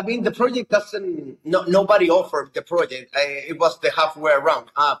Wow. I mean, the project doesn't. No, nobody offered the project. It was the halfway around.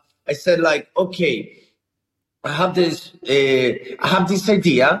 I said like, okay, I have this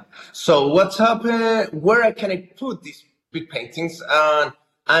idea. So what's up? Where can I put these big paintings?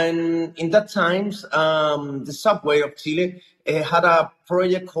 And in that times, the subway of Chile had a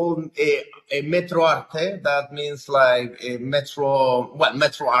project called a Metro Arte. That means like a metro, well,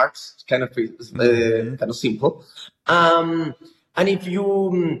 Metro Arts, Hmm. kind of simple. Um, and if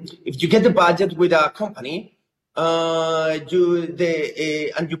you get the budget with a company, and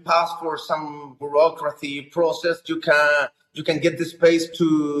you pass for some bureaucracy process, you can get the space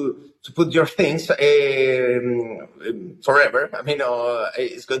to put your things forever. I mean,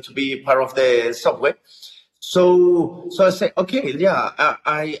 it's going to be part of the subway. So I say, okay, yeah,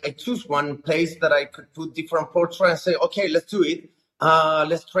 I choose one place that I could put different portraits and say, okay, let's do it.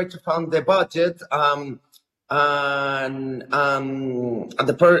 Let's try to find the budget. And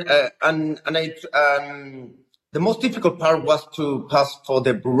the per and I the most difficult part was to pass for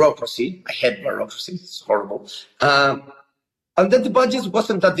the bureaucracy. I hate bureaucracy; it's horrible. And then the budget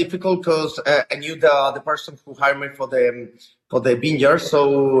wasn't that difficult because I knew the person who hired me for the vineyard,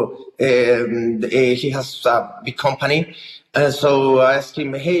 so he has a big company. So I asked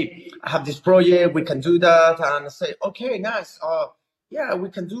him, "Hey, I have this project. We can do that." And I say, "Okay, nice. Yeah, we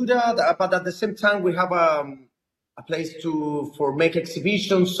can do that. But at the same time, we have a place for make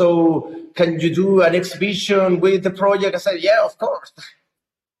exhibitions. So can you do an exhibition with the project?" I said, "Yeah, of course."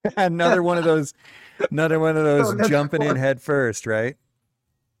 Another one of those, another one of So those let's jumping in go. head first, right?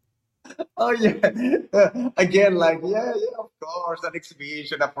 Oh yeah. Again, like yeah, of course, an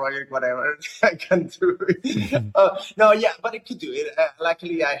exhibition, a project, whatever. I can do it. No, yeah, but I could do it.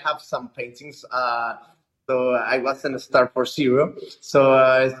 Luckily, I have some paintings. So I wasn't a start for zero. So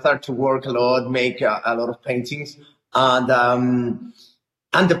I start to work a lot, make a lot of paintings, and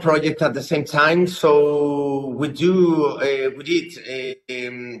the project at the same time. So we did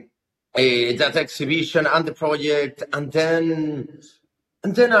that exhibition and the project, and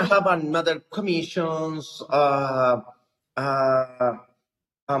then I have another commissions, uh, and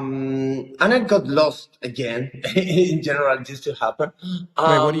I got lost again. In general, it used to happen.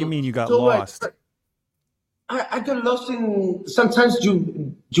 Wait, what do you mean you got So lost? I got lost in. Sometimes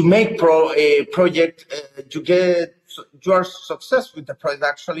you make a project, you are success with the project.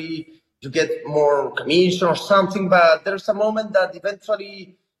 Actually, you get more commission or something. But there's a moment that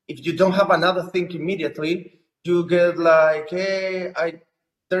eventually, if you don't have another thing immediately, you get like, hey, I.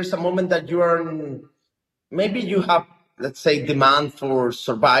 There's a moment that you are maybe you have, let's say, demand for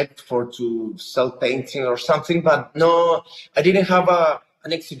survive for to sell painting or something, but no, I didn't have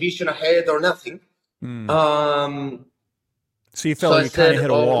an exhibition ahead or nothing. Hmm. um, So you felt so like I you kind of said, hit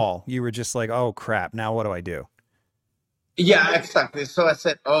a oh, wall. You were just like, oh crap, now what do I do? yeah, exactly. So I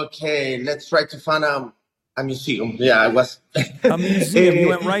said, okay, let's try to find a museum. Yeah, I was. A museum. You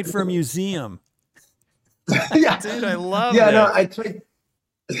went Eh, right for a museum. yeah, Dude, I love yeah. No, this. I tried.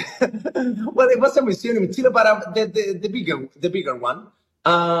 Well, it was a museum in Chile, but the bigger one.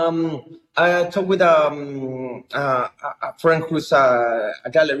 I talked with a friend who's a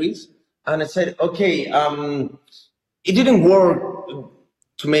gallerist, and I said, okay, it didn't work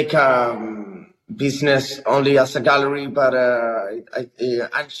to make business only as a gallery, but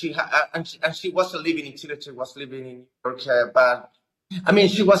and she wasn't living in Chile. She was living in New York, but I mean,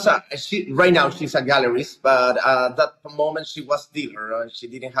 she right now she's a gallerist, but at that moment she was dealer. She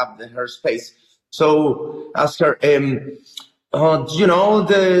didn't have her space. So ask her, do you know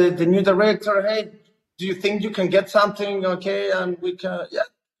the new director? Hey, do you think you can get something? Okay, and we can, yeah,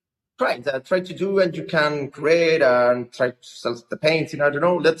 try to do, and you can create and try to sell the painting. I don't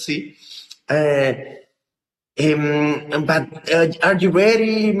know. Let's see. Uh, but are you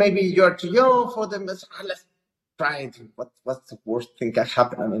ready? Maybe you're too young for them. Let's try it. What's the worst thing that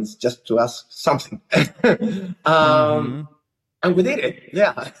happened? I mean, it's just to ask something. Mm-hmm. And we did it.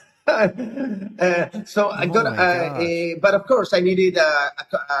 Yeah. So I Oh got, my gosh. but of course I needed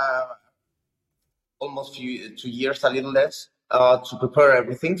almost 2 years, a little less, to prepare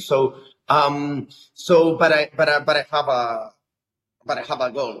everything. But I have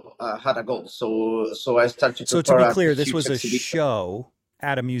a goal. Had a goal. So I started to So to prepare be a clear, this huge was a exhibition. show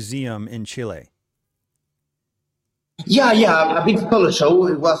at a museum in Chile. Yeah, yeah, a big color show.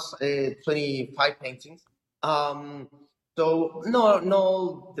 It was 25 paintings. Um, so no,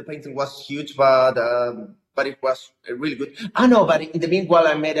 no, the painting was huge, but it was really good. I know, but in the meanwhile,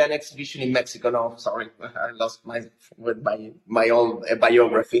 I made an exhibition in Mexico. No, sorry, I lost my own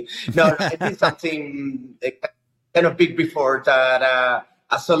biography. No, I did something kind of big before that.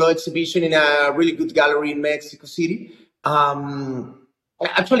 a solo exhibition in a really good gallery in Mexico City.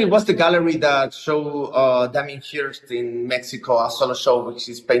 Actually, it was the gallery that showed Damien Hirst in Mexico, a solo show, which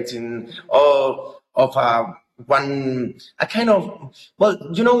is painting of one, a kind of, well,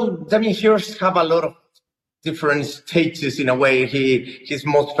 Damien Hirst have a lot of different stages in a way. He's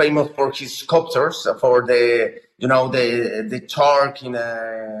most famous for his sculptures, for the shark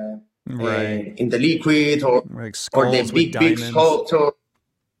Right. in the liquid, Like or the skulls with big diamonds. sculpture.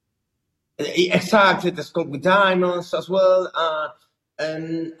 Exactly, the sculpt with diamonds as well,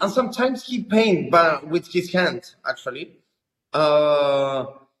 and sometimes he paint, but with his hand actually. Uh,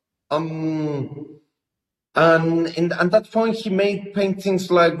 um, and at that point, he made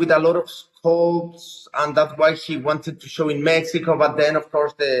paintings like with a lot of sculpts, and that's why he wanted to show in Mexico. But then, of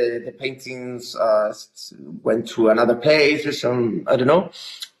course, the paintings went to another place or some, I don't know.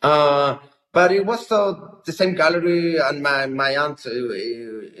 But it was the same gallery, and my aunt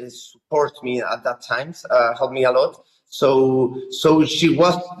supported me at that time, helped me a lot. So she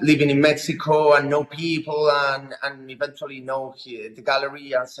was living in Mexico and know people, and eventually know the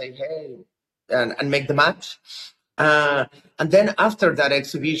gallery and say, hey, and make the match. Uh, and then after that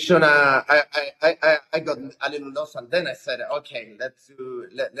exhibition, I got a little lost, and then I said, okay,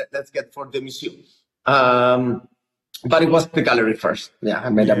 let's get for the museum. Um, but it was the gallery first. Yeah, I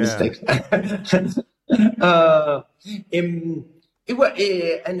made a Yeah. mistake. uh, um, it was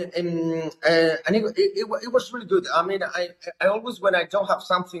and it was really good. I mean, I always, when I don't have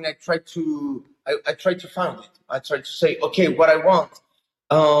something, I try to find it. I try to say, okay, what I want.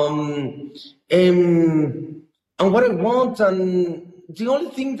 Um, um, and what I want, and the only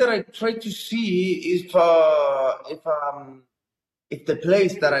thing that I try to see is if the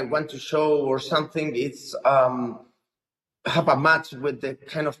place that I want to show or something is have a match with the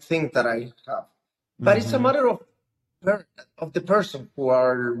kind of thing that I have. But it's a Mm-hmm. matter of the person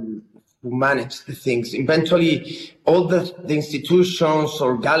who manage the things. Eventually, all the institutions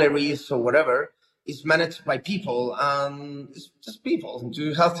or galleries or whatever is managed by people, and it's just people.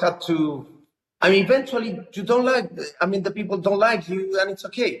 You have to. I mean, eventually, you don't like. I mean, the people don't like you, and it's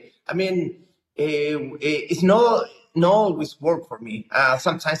okay. I mean, it's not always work for me.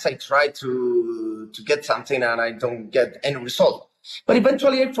 Sometimes I try to get something and I don't get any result. But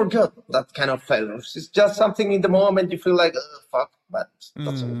eventually I forgot that kind of failures. It's just something in the moment you feel like, oh, fuck, but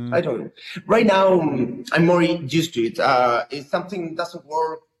that's all. Mm-hmm. I don't. Right now, I'm more used to it. If something doesn't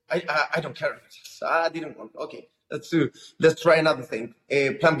work, I don't care. Didn't work. Okay, let's try another thing.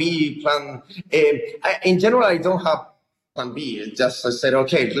 Plan B, plan. In general, I don't have plan B. It's just I said,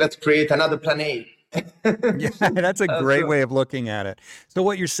 okay, let's create another plan A. Yeah, that's a great So way of looking at it. So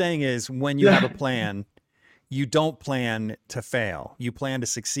what you're saying is when you have a yeah. plan, you don't plan to fail. You plan to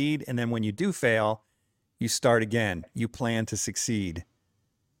succeed, and then when you do fail, you start again. You plan to succeed.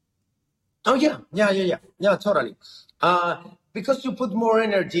 Oh yeah, totally. Because you put more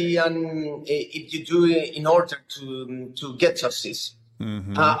energy and if you do it in order to get success.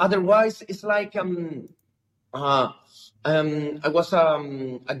 Mm-hmm. Otherwise, it's like uh, I was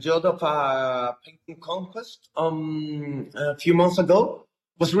a judge of a painting contest a few months ago.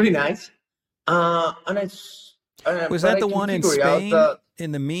 It was really nice. And Was but that I the can one in figure out Spain that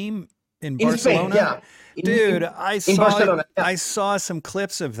in the meme in in Spain, Barcelona? yeah, Dude, I in saw Barcelona, yeah. I saw some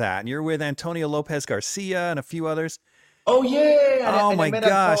clips of that. And you're with Antonio Lopez Garcia and a few others. Oh yeah, Oh and I my met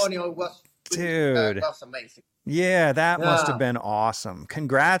gosh, Antonio. It was really, dude. was amazing. Yeah, that must have Yeah. been awesome.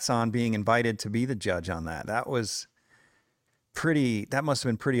 Congrats on being invited to be the judge on that. That must have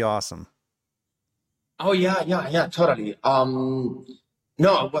been pretty awesome. Oh yeah, totally.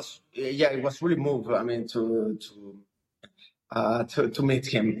 No, it was really moved. I mean, to meet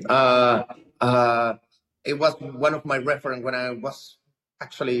him. Uh, it was one of my reference when I was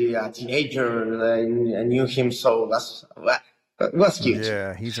actually a teenager. I knew him, so it was cute.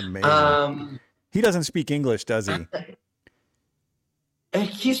 Yeah, he's amazing. Um, He doesn't speak English, does he?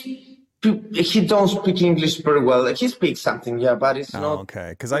 he's he don't speak English very well. He speaks something, yeah, but it's Oh, not okay.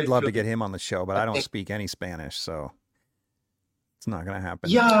 Because I'd really love to fluent. get him on the show, but I I don't think. speak any Spanish, so it's not gonna happen.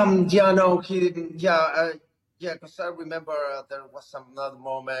 Yeah, yeah, no, yeah, because I remember there was another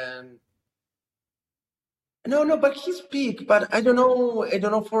moment. No, but he speak, but I don't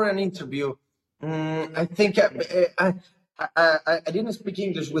know for an interview. I think I didn't speak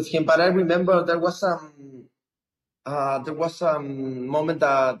English with him, but I remember there was some moment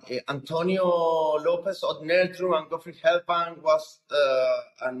that Antonio Lopez Odnertru and Gottfried Helpang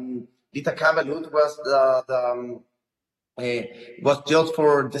and Dita Cavalut uh, was judged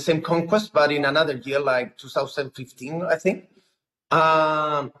for the same conquest, but in another year, like 2015, I think.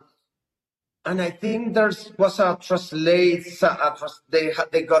 Um, and I think there's was a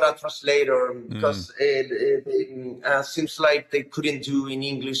they got a translator Mm, because it seems like they couldn't do in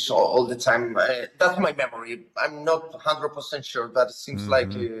English all the time. That's my memory. I'm not 100% sure, but it seems like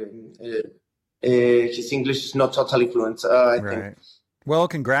mm-hmm. his English is not totally fluent. I think. Right. Well,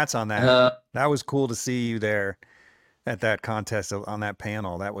 congrats on that. Uh, That was cool to see you there at that contest on that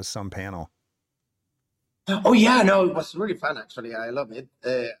panel. That was some panel. oh yeah, no, it was really fun actually. I love it.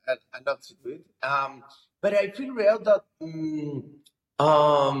 I love to do it. But I feel real that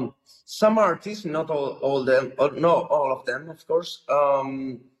some artists, not all them, or no, all of them, of course,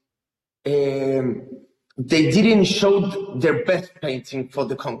 um, they didn't show their best painting for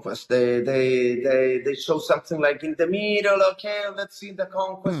the conquest. They show something like in the middle. Okay, let's see the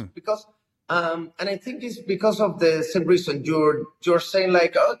conquest Hmm. because and I think it's because of the same reason you're saying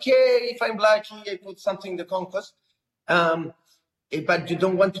like okay, if I'm lucky, I put something in the conquest. Um, but you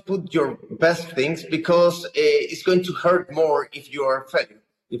don't want to put your best things because it's going to hurt more if you are failure,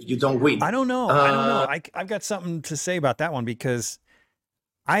 if you don't I win. don't know. I don't know. I've got something to say about that one because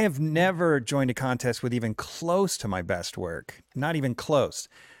I have never joined a contest with even close to my best work. Not even close.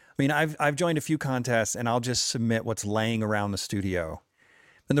 I mean, I've joined a few contests and I'll just submit what's laying around the studio.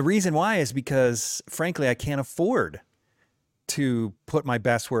 And the reason why is because, frankly, I can't afford to put my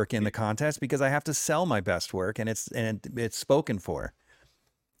best work in the contest because I have to sell my best work and it's spoken for.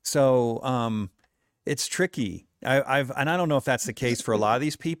 So it's tricky. And I don't know if that's the case for a lot of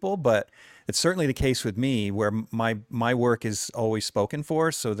these people, but it's certainly the case with me where my work is always spoken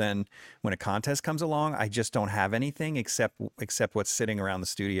for. So then when a contest comes along, I just don't have anything except what's sitting around the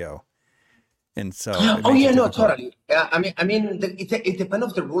studio. And so it Oh makes yeah, it no, difficult. totally. Yeah, it depends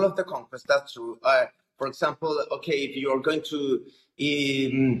on the rule of the conquest. That's true. For example, okay, if you're going to,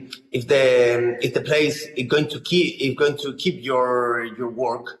 if the place is going to keep your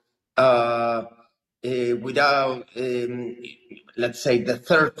work, without, let's say, the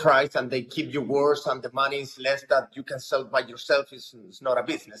third prize, and they keep your words, and the money is less that you can sell by yourself. Is not a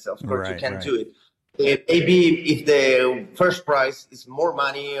business. Of course, you Right, can't right. do it. Maybe if the first prize is more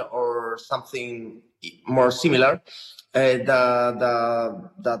money or something more similar,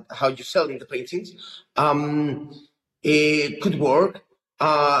 the how you sell in the paintings, it could work,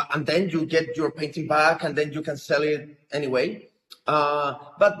 and then you get your painting back, and then you can sell it anyway.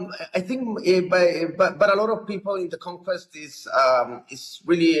 But I think, but a lot of people in the conquest is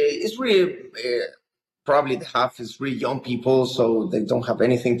really probably the half is really young people, so they don't have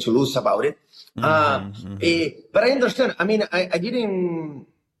anything to lose about it. Mm-hmm, mm-hmm. But I understand. I mean, I didn't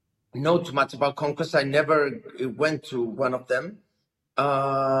know too much about conquest. I never went to one of them.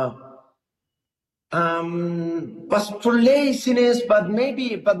 Uh, was for laziness, but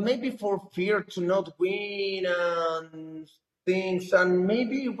maybe for fear to not win and things, and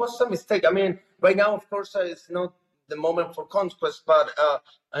maybe it was a mistake. I mean, right now, of course, it's not the moment for conquest,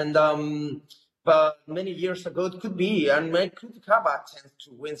 and but many years ago it could be, and I could have a chance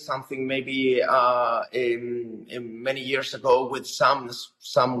to win something maybe in many years ago with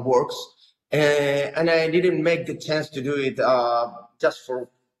some works, and I didn't make the chance to do it just for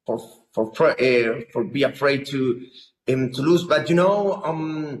for be afraid to lose. But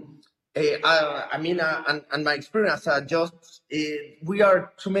I mean, and my experience just we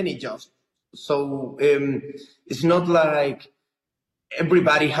are too many just. So it's not like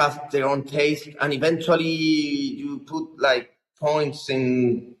everybody has their own taste, and eventually you put like points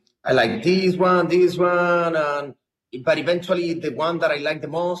in. I like this one, and but eventually the one that I like the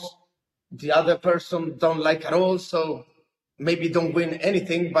most, the other person don't like at all. So maybe don't win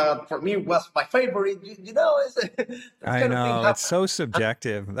anything, but for me it was my favorite. It's, that I kind of thing know it's happen. so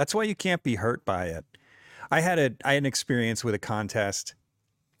subjective. That's why you can't be hurt by it. I had an experience with a contest.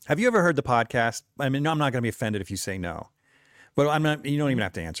 Have you ever heard the podcast? I mean, I'm not going to be offended if you say no, but I'm not. You don't even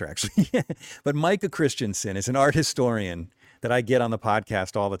have to answer actually. But Micah Christensen is an art historian that I get on the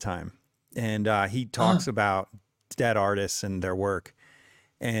podcast all the time, and he talks about dead artists and their work.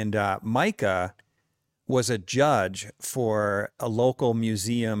 And Micah was a judge for a local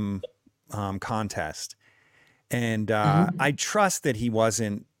museum contest, and I trust that he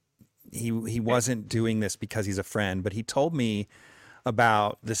wasn't doing this because he's a friend, but he told me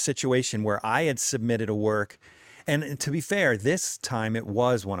about the situation where I had submitted a work. And to be fair, this time it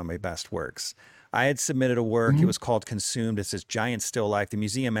was one of my best works. I had submitted a work. It was called Consumed. It's this giant still life. The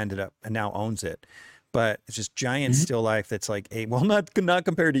museum ended up and now owns it, but it's just giant still life that's like eight. Well, not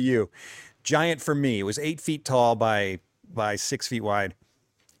compared to you. Giant for me. It was 8 feet tall by 6 feet wide.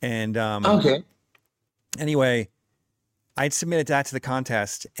 And Okay. anyway, I'd submitted that to the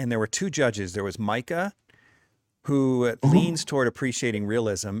contest, and there were two judges. There was Micah, who Mhm. leans toward appreciating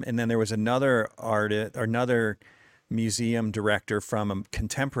realism. And then there was another artist, or another museum director from a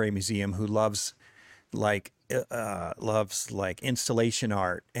contemporary museum who loves like installation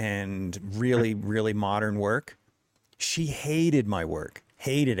art and really, really modern work. She hated my work,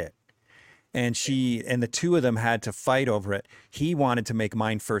 hated it. And the two of them had to fight over it. He wanted to make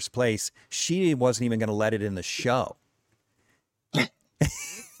mine first place. She wasn't even going to let it in the show.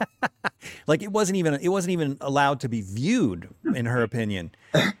 Like it wasn't even allowed to be viewed in her opinion.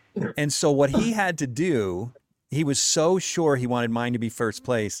 And so what he had to do, he was so sure he wanted mine to be first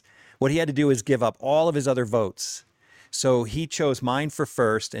place. What he had to do is give up all of his other votes. So he chose mine for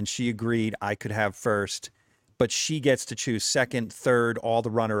first, and she agreed I could have first, but she gets to choose second, third, all the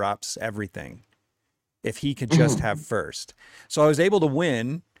runner ups, everything, if he could just have Mhm. first. So I was able to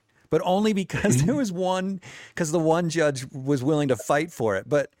win, but only because there Mhm. was one, because the one judge was willing to fight for it.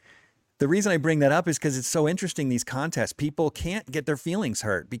 But the reason I bring that up is because it's so interesting, these contests. People can't get their feelings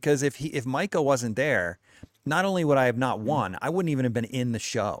hurt because if Micah wasn't there, not only would I have not won, I wouldn't even have been in the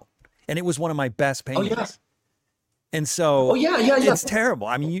show. And it was one of my best Oh yeah. paintings. And Oh so yeah, yeah, yeah. it's terrible.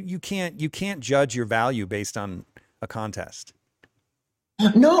 I mean, you can't judge your value based on a contest.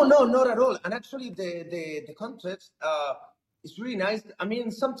 No, no, not at all. And actually, the context is really nice. I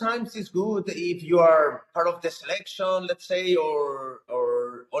mean, sometimes it's good if you are part of the selection, let's say, or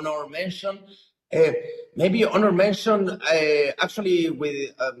honor mention. Uh, Maybe honor mention actually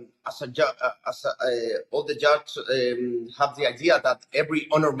with all the judges have the idea that every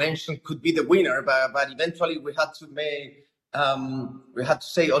honor mention could be the winner, but eventually we had to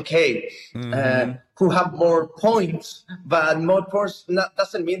say, okay, Mm-hmm. who have more points, but more points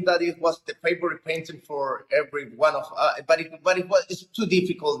doesn't mean that it was the favorite painting for every one of. It's too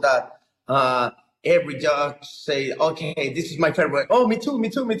difficult that every judge say, okay, this is my favorite. Oh, me too, me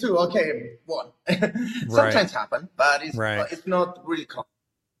too, me too. Okay, one. Right. Sometimes happen, but Right. it's not really common.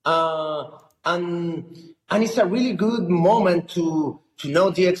 Uh, and it's a really good moment to know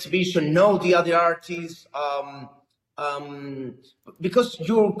the exhibition, know the other artists, um, because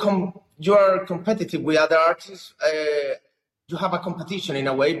you are competitive with other artists. You have a competition in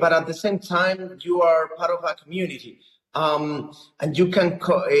a way, but at the same time, you are part of a community, and you can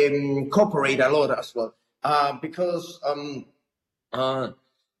cooperate a lot as well, because uh,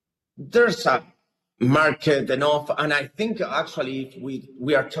 there's a market enough, and I think actually if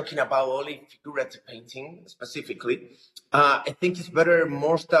we are talking about only figurative painting specifically, I think it's better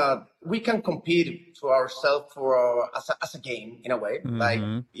most that we can compete to ourselves for as a game in a way, like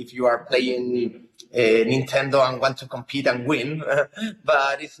Mm-hmm. if you are playing Nintendo and want to compete and win.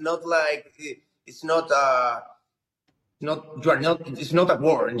 But it's not like it's not you are not it's not a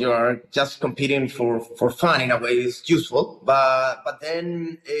war, and you are just competing for fun. In a way it's useful, but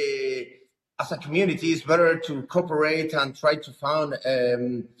then as a community it's better to cooperate and try to find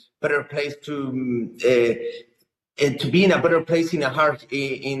better place to be in a better place in the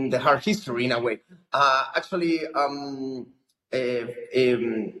hard history in a way. Actually, uh, um,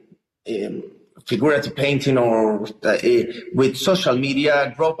 um, figurative painting or with social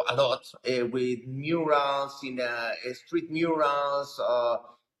media grow a lot with murals in street murals,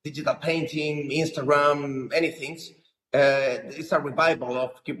 digital painting, Instagram, anything. It's a revival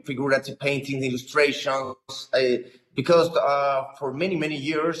of figurative painting, illustrations, because for many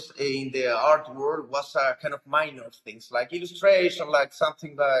years in the art world was a kind of minor things like illustration, like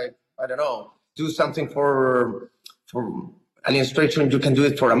something like I don't know, do something for an illustration. You can do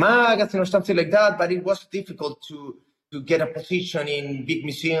it for a magazine or something like that, but it was difficult to get a position in big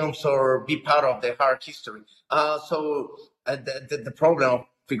museums or be part of the art history. The problem of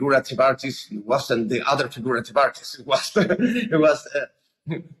figurative artists wasn't the other figurative artists. It was it was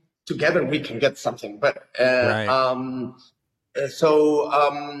together we can get something. But Right. so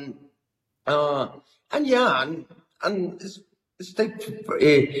uh, and yeah, it's take,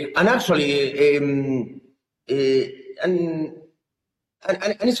 and actually and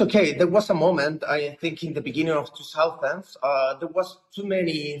and it's okay. There was a moment, I think, in the beginning of 2000s, there was too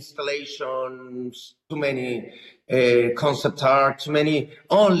many installations, too many concept art, too many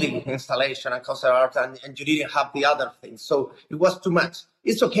only installation and concept art, and you didn't have the other things. So it was too much.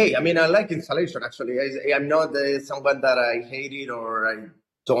 It's okay. I mean, I like installation, actually. I'm not someone that I hate it or I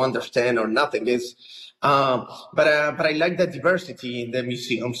don't understand or nothing. But I like the diversity in the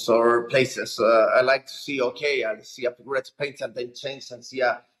museums or places. I like to see, okay, I see a figurative painting and then change and see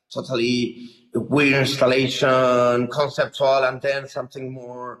a totally weird installation, conceptual, and then something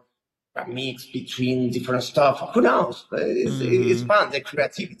more a mix between different stuff. Who knows? It's Mm-hmm. fun. The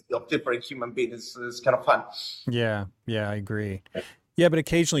creativity of different human beings is kind of fun. Yeah. Yeah, I agree. Yeah, but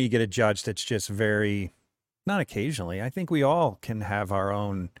occasionally you get a judge that's just very Not occasionally. I think we all can have our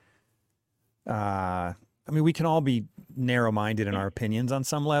own. I mean, we can all be narrow-minded in our opinions on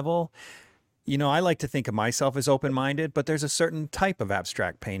some level. You know, I like to think of myself as open-minded, but there's a certain type of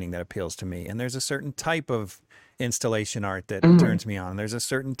abstract painting that appeals to me, and there's a certain type of installation art that Mhm. turns me on. There's a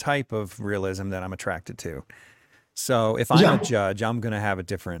certain type of realism that I'm attracted to. So if I'm a Yeah. judge, I'm going to have a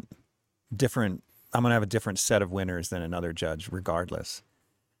different, I'm going to have a different set of winners than another judge, regardless.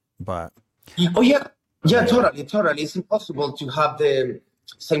 But Oh yeah, yeah, yeah. totally, totally. It's impossible to have the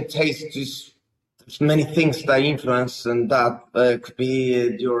same taste. There's many things that influence, and that could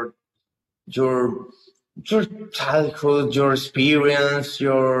be your your childhood, your experience,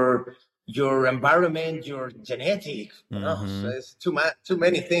 your environment, your genetic. So Mm-hmm. it's too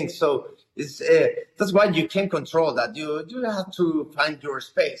many things. So it's that's why you can't control that. You have to find your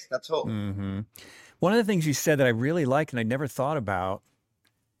space. That's all. Mm-hmm. One of the things you said that I really like and I never thought about,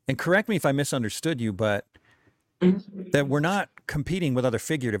 and correct me if I misunderstood you, but that we're not competing with other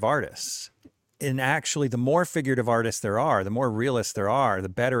figurative artists. And actually, the more figurative artists there are, the more realists there are, the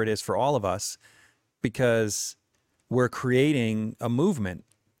better it is for all of us because we're creating a movement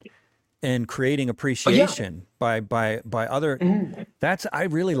and creating Oh yeah. appreciation by other. That's I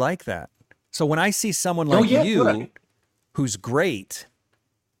really like that. So when I see someone Oh like yeah, you totally. who's great,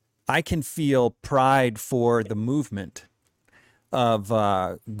 I can feel pride for the movement of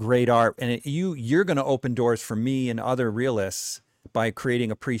great art, and you're going to open doors for me and other realists by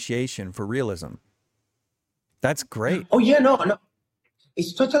creating appreciation for realism. That's great. Oh yeah, no, no.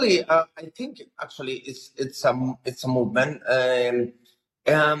 It's totally. I think actually it's a movement.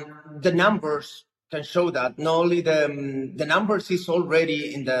 The numbers can show that. Not only the numbers is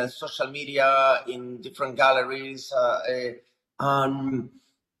already in the social media, in different galleries,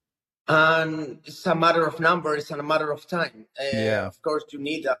 and it's a matter of numbers and a matter of time. Yeah. Of course, you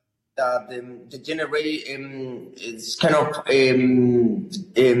need the generate it's kind of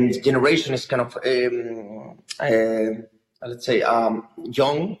the generation is kind of let's say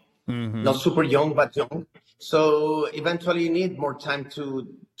young, Mm-hmm. not super young but young. So eventually, you need more time to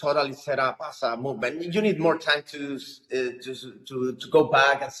totally set up as a movement. You need more time to go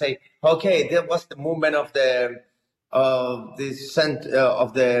back and say, okay, that was the movement of the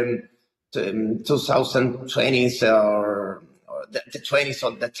 2020s or the 20s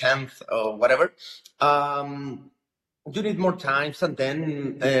or the 10th or whatever. You need more times and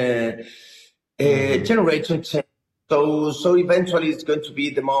then Mm-hmm. generation change. So eventually it's going to be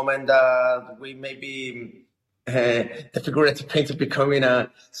the moment that we maybe the figurative painter becoming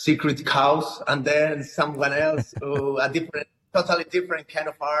a secret cause, and then someone else, a different, totally different kind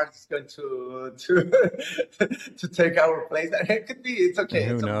of art is going to take our place. And it could be, it's okay, it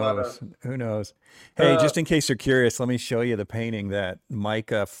Who doesn't matter. knows? Who knows? Hey, Uh, just in case you're curious, let me show you the painting that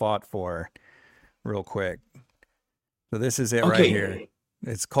Micah fought for real quick. So this is it right here. okay.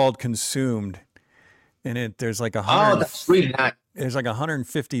 It's called Consumed, and there's like Oh, that's really nice. there's like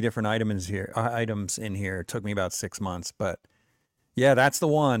 150 different items in here. It took me about 6 months, but yeah, that's the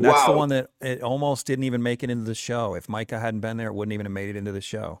one. That's the Wow. one that it almost didn't even make it into the show. If Micah hadn't been there, it wouldn't even have made it into the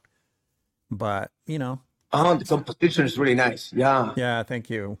show. But, Oh, the composition is really nice. Yeah. yeah, thank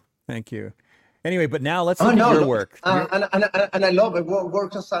you. Thank you. Anyway, but now let's Oh look at no, your look, work. Your and I love it.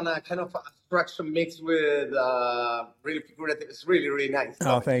 Works as a kind of abstraction mixed with really figurative. It's really really nice. Oh,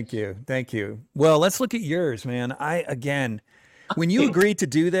 Love it. thank you. Thank you. Well, let's look at yours, man. Again, when you agreed to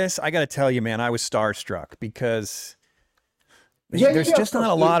do this, I got to tell you, man, I was starstruck because Yeah, there's yeah, of just not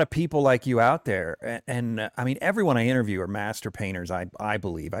course, a dude. lot of people like you out there. And I mean, everyone I interview are master painters, I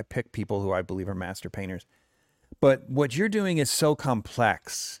believe. I pick people who I believe are master painters. But what you're doing is so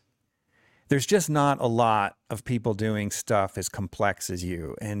complex. There's just not a lot of people doing stuff as complex as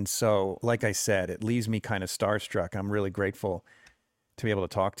you. And so, like I said, it leaves me kind of starstruck. I'm really grateful to be able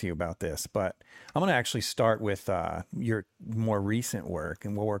to talk to you about this. But I'm going to actually start with your more recent work,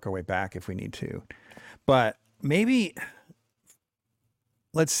 and we'll work our way back if we need to. But maybe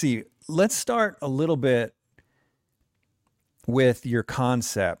let's see. Let's start a little bit with your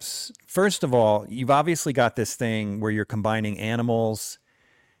concepts. First of all, you've obviously got this thing where you're combining animals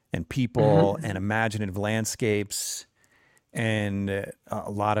and people and Hmm. imaginative landscapes and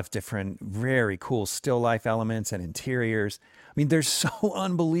a lot of different very cool still life elements and interiors. I mean, they're so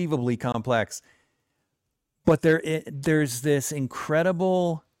unbelievably complex, but there's this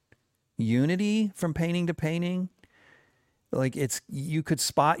incredible unity from painting to painting. Like you could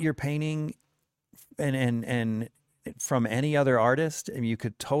spot your painting and from any other artist, and you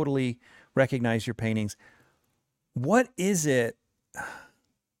could totally recognize your paintings. What is it?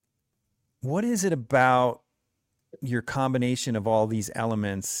 What is it about your combination of all these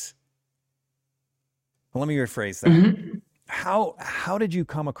elements Well, let me rephrase that. Mhm. How did you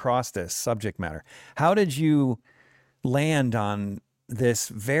come across this subject matter? How did you land on this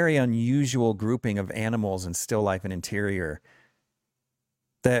very unusual grouping of animals in still life and interior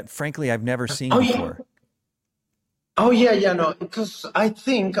that frankly I've never seen Oh yeah. before? Oh yeah, yeah, no, because I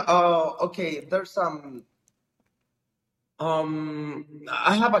think okay, there's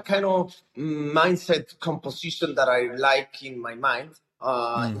I have a kind of mindset composition that I like in my mind,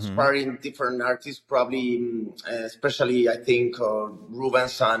 Mm-hmm. inspiring different artists, probably, especially I think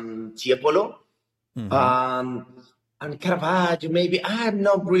Rubens and Tiepolo, Mm-hmm. um, and Caravaggio, maybe. I'm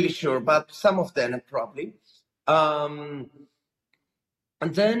not really sure, but some of them probably. Um,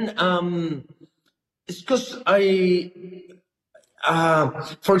 and then it's because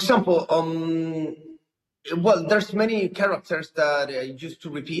for example, well, there's many characters that I used to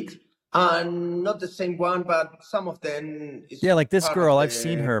repeat, and not the same one, but some of them is Yeah, like this part of girl, I've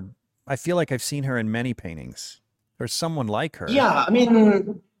seen the. her. I feel like I've seen her in many paintings. There's someone like her. Yeah, I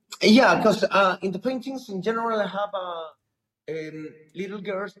mean, yeah, because in the paintings in general, I have little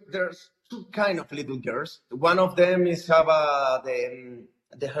girls. There's two kind of little girls. One of them is have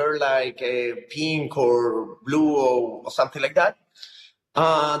the hair like pink or blue or something like that.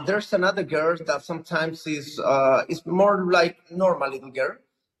 There's another girl that sometimes is more like normal little girl.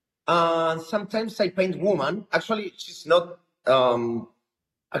 Sometimes I paint woman. Actually, she's not.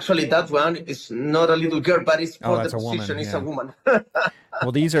 Actually, that one is not a little girl, but it's Oh, for the that's a woman. position. It's a Yeah. woman.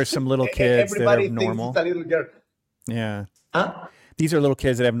 Well, these are some little kids that are Everybody thinks it's normal. a little girl. Yeah. Huh? These are little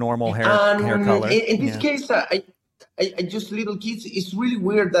kids that have normal hair And color. in this Yeah. case, I just little kids. It's really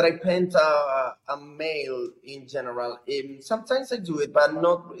weird that I paint a male in general. Sometimes I do it, but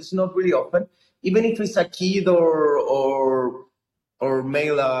not. It's not really often. Even if it's a kid or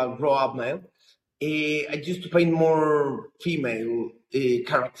male, grow up male. I used to paint more female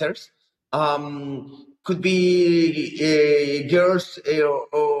characters. Could be girls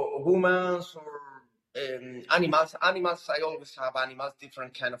or women or animals. Animals. I always have animals,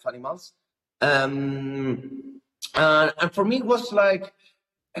 different kind of animals. And for me, it was like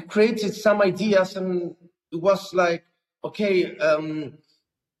I created some ideas, and it was like, okay,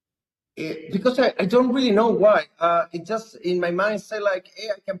 because I don't really know why. It just in my mind say like, hey,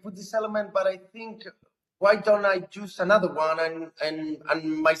 I can put this element, but I think why don't I choose another one? And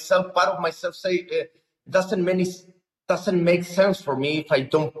myself, part of myself say doesn't many doesn't make sense for me if I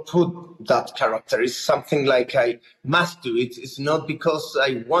don't put that character. It's something like I must do it. It's not because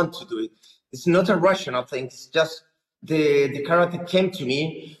I want to do it. It's not a rational thing. It's just the character came to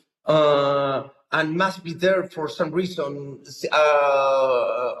me. And must be there for some reason.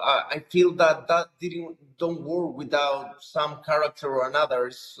 I feel that didn't don't work without some character or another.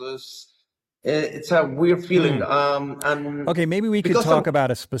 It's a weird feeling. Hmm. And Okay, maybe we could because talk about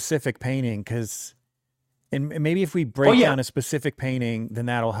a specific painting because, and maybe if we oh break yeah, down a specific painting, then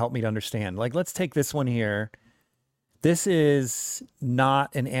that'll help me to understand. Like, let's take this one here. This is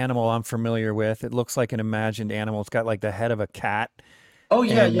not an animal I'm familiar with. It looks like an imagined animal. It's got like the head of a cat oh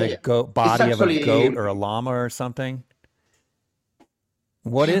yeah, and yeah, the yeah. goat It's body of a goat or actually a llama or something.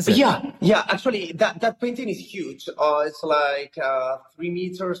 What is it? yeah, yeah. Actually, that painting is huge. It's like 3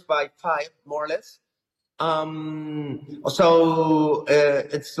 meters by 5, more or less. So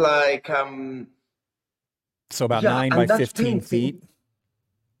it's like So about yeah, 9 by and that 15 feet.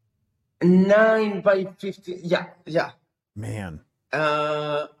 painting 9 by 15. Yeah, yeah. Man.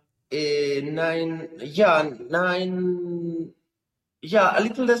 Uh, 9. Yeah, 9. Yeah, a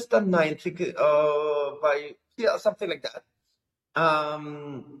little less than 9. Think by yeah, something like that.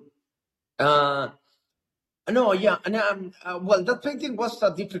 Um. Uh. No, yeah, and well, that painting was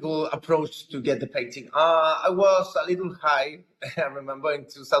a difficult approach to get the painting. I was a little high. I remember in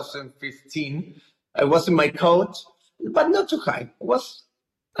 2015, I was in my coat, but not too high. It was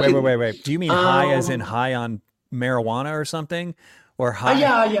a Wait, wait, little. wait, wait. Do you mean high as in Um. high on marijuana or something? Or high?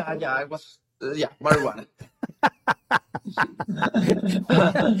 Yeah, yeah, yeah. I was. Yeah, marijuana.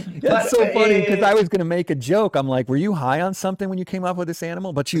 That's But so funny because I was going to make a joke. I'm like, were you high on something when you came up with this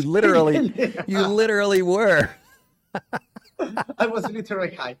animal? But you literally were. I was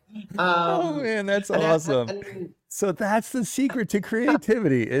literally high. Oh man, that's And, awesome. and So that's the secret to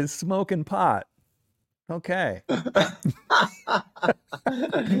creativity is smoking pot. Okay. oh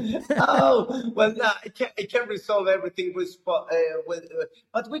well, no, I can't resolve everything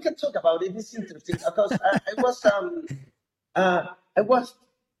but we can talk about it. It's interesting because uh, I was uh,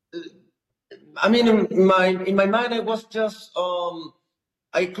 I mean in my mind I was just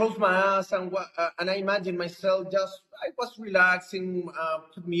I closed my eyes and I imagined myself just I was relaxing,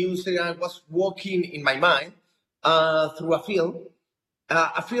 put music. I was walking in my mind through a field,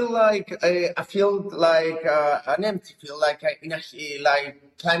 I feel like an empty field, like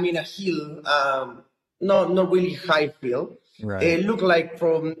like climbing a hill, not really high hill. Right. It look like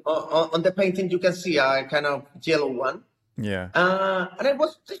from on the painting you can see a kind of yellow one. Yeah. And I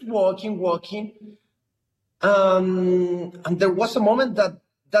was just walking, and there was a moment that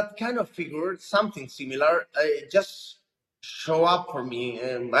that kind of figure, something similar, just show up for me.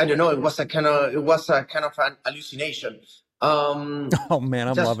 I don't know. It was a kind of an hallucination. Oh man,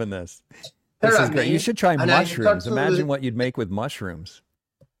 I'm Just loving this. stare This is at great. You me, should try and I start mushrooms. Imagine to. what you'd make with mushrooms.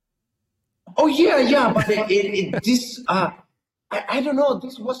 Oh yeah, but this I don't know.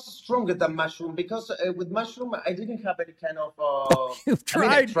 This was stronger than mushroom because with mushroom I didn't have any kind of. You've I mean,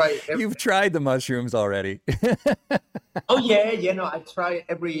 I tried try. you've tried the mushrooms already. Oh yeah, no, I try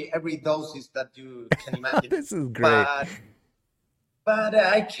every doses that you can imagine, This is great. but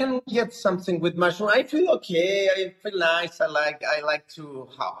I can get something with mushroom. I feel okay. I feel nice. I like to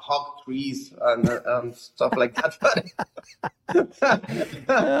hug trees and stuff like that. But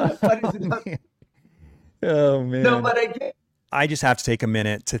Oh it's not. man. Oh No, man. but I get. I just have to take a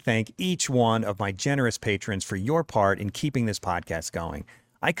minute to thank each one of my generous patrons for your part in keeping this podcast going.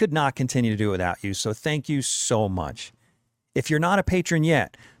 I could not continue to do it without you, so thank you so much. If you're not a patron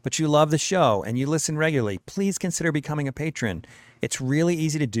yet, but you love the show and you listen regularly, please consider becoming a patron. It's really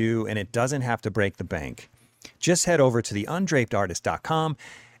easy to do and it doesn't have to break the bank. Just head over to theundrapedartist.com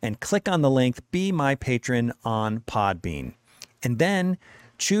and click on the link Be My Patron on Podbean. And then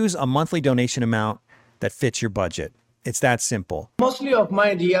choose a monthly donation amount that fits your budget. It's that simple. Mostly of my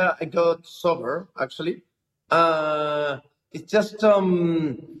idea I got sober actually. It's just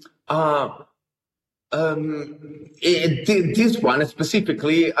uh this one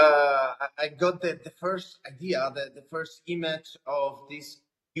specifically, I got the first idea, the first image of this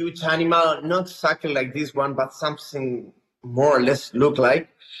huge animal, not exactly like this one, but something more or less look like,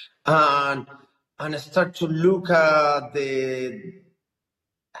 and I start to look at the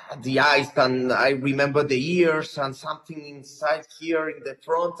eyes, and I remember the ears and something inside here in the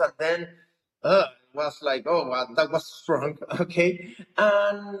front, and then was like, oh, well, that was strong, okay,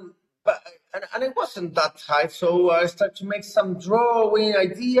 but and it wasn't that high, so I started to make some drawing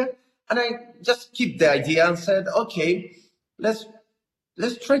idea, and I just keep the idea and said, okay, let's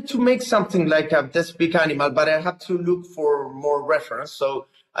try to make something like this big animal, but I have to look for more reference. So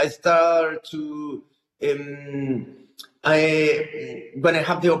I start to, um, when I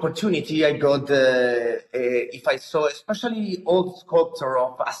have the opportunity, I got, if I saw, especially old sculpture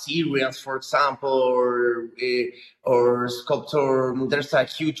of Assyrians, for example, or sculpture, there's a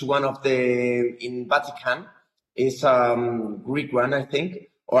huge one of in Vatican, it's Greek one, I think,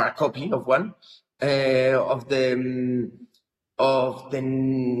 or a copy of one, of the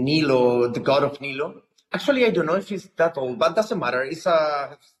Nilo, the god of Nilo. Actually, I don't know if it's that old, but doesn't matter. It's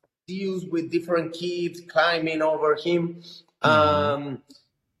a Zeus with different kids climbing over him. Mm-hmm.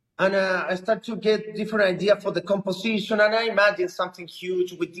 And I start to get different idea for the composition, and I imagine something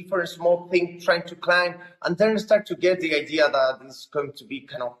huge with different small things trying to climb, and then start to get the idea that it's going to be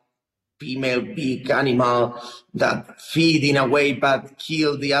kind of female big animal that feed in a way but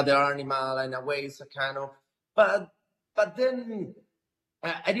kill the other animal in a way. It's a kind of, but then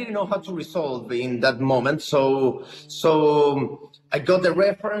I didn't know how to resolve in that moment. So I got the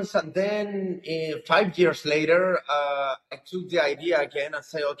reference, and then 5 years later, I took the idea again and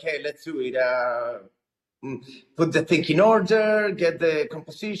say, okay, let's do it. Put the thing in order, get the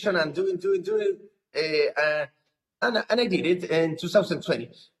composition, and do it. And I did it in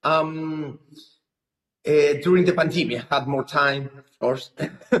 2020. During the pandemic, I had more time, of course.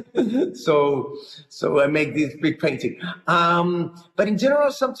 so I make this big painting. But in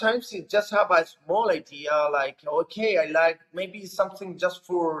general, sometimes you just have a small idea, like, okay, I like maybe something just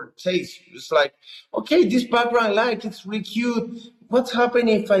for taste. It's like, okay, this background I like, it's really cute. What's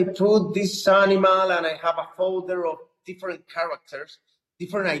happening if I put this animal and I have a folder of different characters,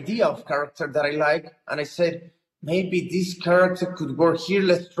 different idea of character that I like, and I said, maybe this character could work here.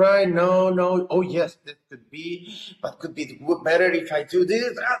 Let's try. No. Oh, yes, that could be, but could be better if I do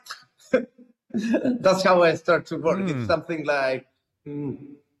this. That's how I start to work. It's Mm. something like,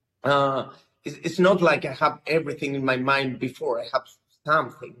 uh, it's not like I have everything in my mind before. I have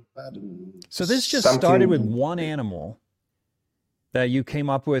something, but So this just started with something. one animal that you came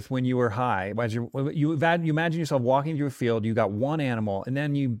up with when you were high. As you imagine yourself walking through a field, you got one animal, and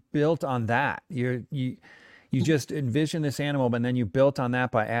then you built on that. You just envisioned this animal, but then you built on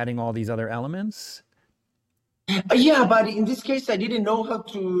that by adding all these other elements. Yeah, but in this case, I didn't know how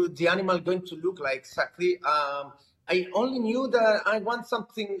to the animal going to look like exactly. I only knew that I want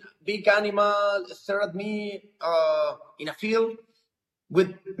something big animal stare at me in a field.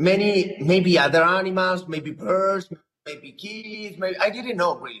 with many, maybe other animals, maybe birds, maybe kids, maybe I didn't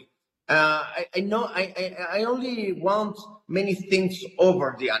know really. I know I only want many things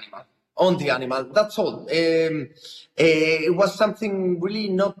over the animal, on the animal. That's all. It was something really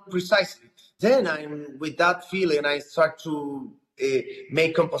not precisely. Then I'm with that feeling. I start to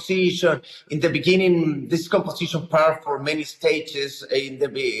make composition. In the beginning, this composition part for many stages.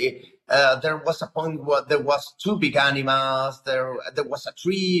 There was a point where there was two big animals. There was a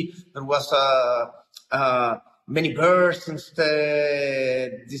tree. There was many birds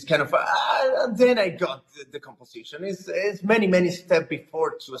instead. This kind of. Then I got the composition. It's many steps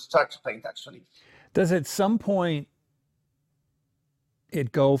before to start to paint. Actually, Does at some point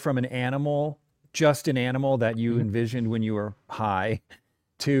it go from an animal, just an animal that you envisioned when you were high,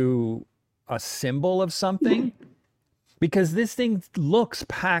 to a symbol of something? Because this thing looks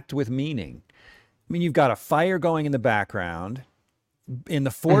packed with meaning. I mean, you've got a fire going in the background. In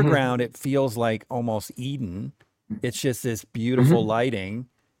the foreground, it feels like almost Eden. It's just this beautiful lighting.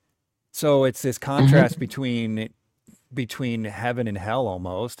 So it's this contrast between heaven and hell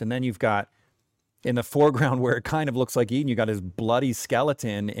almost. And then you've got in the foreground where it kind of looks like Eden, you got his bloody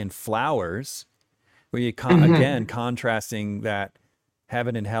skeleton in flowers, where you again contrasting that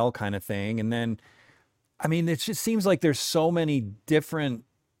heaven and hell kind of thing. And then, I mean, it just seems like there's so many different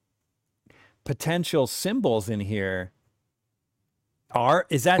potential symbols in here.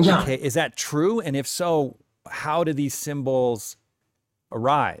 Is that the case? Is that true? And if so, how do these symbols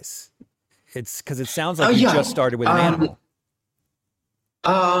arise? It's because it sounds like you just started with an animal.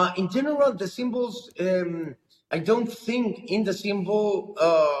 In general, the symbols, I don't think in the symbol,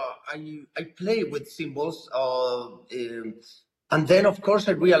 I play with symbols. And then, of course,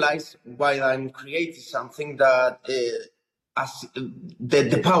 I realize while I'm creating something that as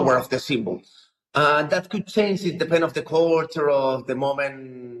the power of the symbol. That could change. It depends on the culture of the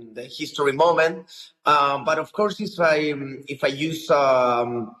moment, the history moment. But of course, if I use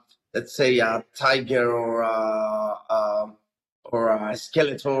let's say a tiger or a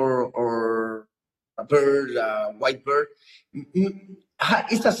skeleton or a bird, a white bird,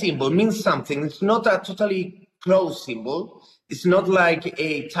 it's a symbol, means something. It's not a totally closed symbol. It's not like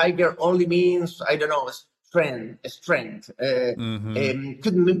a tiger only means, I don't know, strength.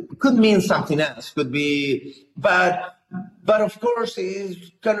 Could mean something else. Could be, but of course,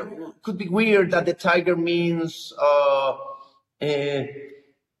 it could be weird that the tiger means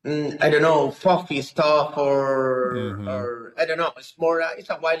I don't know, fluffy stuff or I don't know. It's more. It's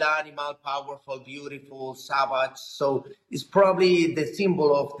a wild animal, powerful, beautiful, savage. So it's probably the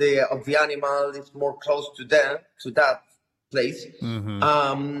symbol of the animal is more close to that place.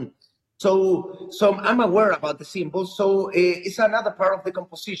 So I'm aware about the symbol. So it's another part of the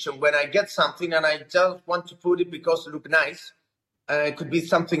composition. When I get something and I just want to put it because it looks nice, it could be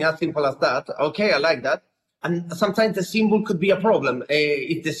something as simple as that. Okay, I like that. And sometimes the symbol could be a problem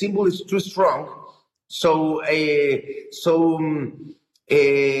if the symbol is too strong. So take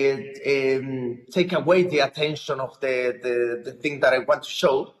away the attention of the thing that I want to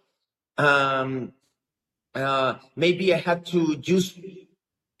show. Maybe I had to use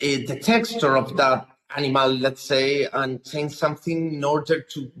the texture of that animal, let's say, and change something in order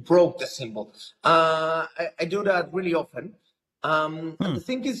to broke the symbol. I do that really often. And the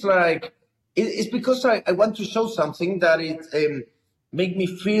thing is like, it's because I want to show something that it make me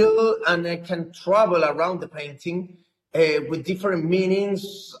feel, and I can travel around the painting with different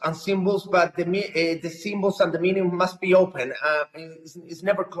meanings and symbols, but the symbols and the meaning must be open. It's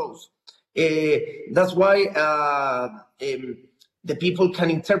never closed. That's why the people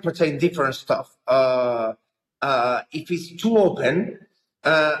can interpret in different stuff. If it's too open,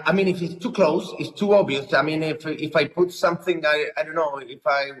 I mean, if it's too close, it's too obvious. I mean, if I put something, I don't know,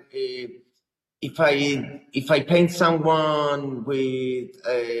 if I paint someone with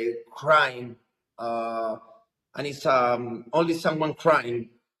crying, and it's only someone crying,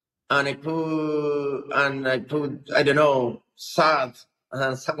 and I put I don't know, sad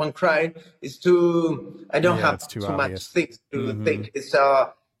and someone crying, it's too, I don't have too too much obvious. things to think. It's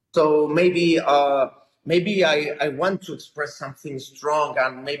so maybe I want to express something strong,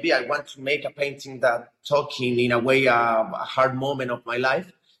 and maybe I want to make a painting that talking in a way a hard moment of my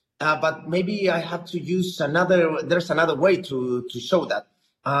life. But maybe I have to use there's another way to show that.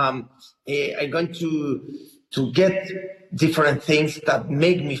 I'm going to get different things that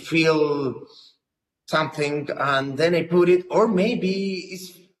make me feel something, and then I put it, or maybe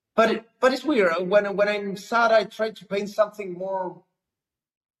but it's weird. When I'm sad, I try to paint something more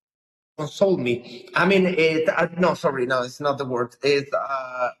console me. I mean, no, sorry, no, it's not the word. It's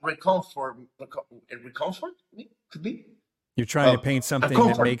reconfort, reconfort, could be. You're trying to paint something that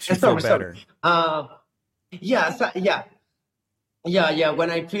comfort. makes you feel Sorry, sorry. better. Yeah, yeah. Yeah.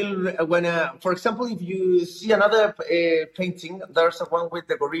 For example, if you see another painting, there's a one with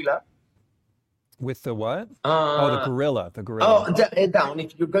the gorilla. With the what? Oh, the Uh, gorilla. The gorilla. Down.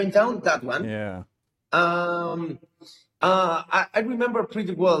 If you're going down, that one. Yeah. Um, I remember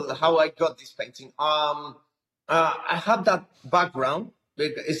pretty well how I got this painting. I have that background.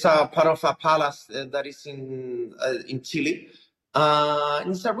 It's a part of a palace that is in Chile.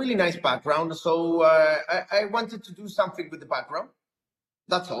 And it's a really nice background. So I wanted to do something with the background.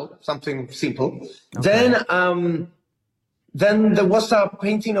 That's all, something simple. Okay. Then there was a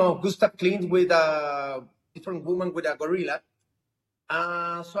painting of Gustav Klimt with a different woman with a gorilla.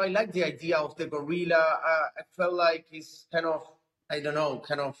 So I like the idea of the gorilla. I felt like it's kind of, I don't know,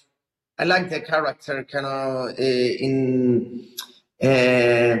 kind of, I like the character kind of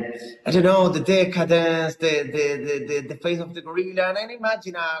I don't know, the decadence, the face of the gorilla. And I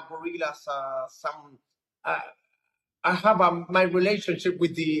imagine a gorilla as uh, I have my relationship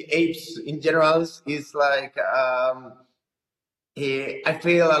with the apes in general is like, I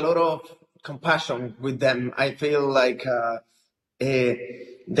feel a lot of compassion with them. I feel like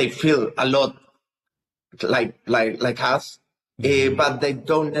they feel a lot like us, but they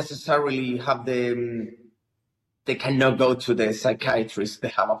don't necessarily have they cannot go to the psychiatrist. They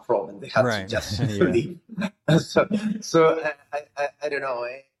have a problem. They have to Right. just Yeah. leave. So I don't know.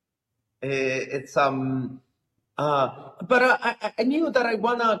 It's but I knew that I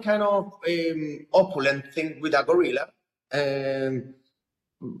want a kind of opulent thing with a gorilla. Um,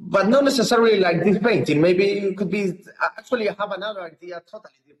 but not necessarily like this painting. Maybe it could be. Actually, I have another idea,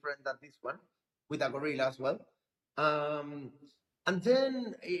 totally different than this one, with a gorilla as well. Um, and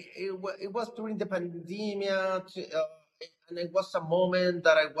then it was during the pandemic, and it was a moment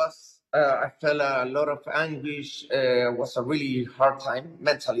that I felt a lot of anguish. Was a really hard time,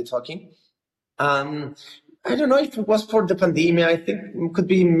 mentally talking. Um, I don't know if it was for the pandemic. I think it could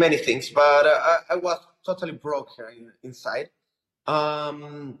be many things, but I was totally broke here inside.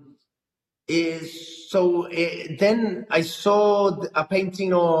 Um, then I saw a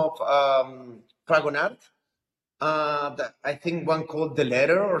painting of Fragonard, that I think one called The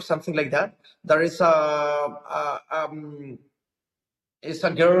Letter or something like that. There is it's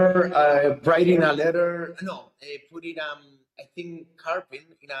a girl writing a letter. No, putting I think carving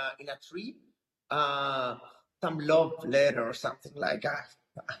in a tree, uh, some love letter or something like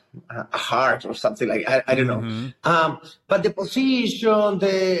a heart or something like I don't know. Mm-hmm. But the position,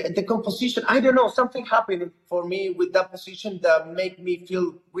 the composition, I don't know. Something happened for me with that position that made me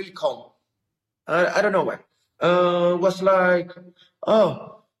feel really calm. I don't know why. Was like,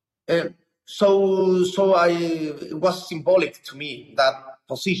 oh, uh, I it was symbolic to me that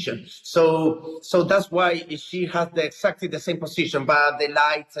position. So that's why she has exactly the same position, but the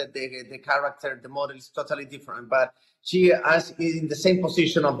light, the character, the model is totally different. But she is in the same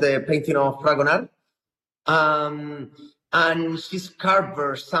position of the painting of Fragonard. Um, and she's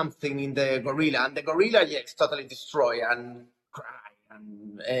carved something in the gorilla, and the gorilla, yes, totally destroy and cry,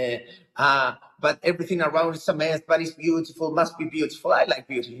 and but everything around is a mess, but it's beautiful, must be beautiful. I like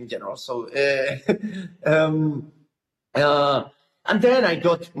beauty in general, so um, uh, and then I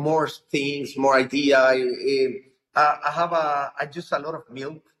got more things, more idea. I use a lot of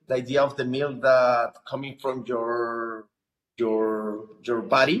milk. The idea of the milk that coming from your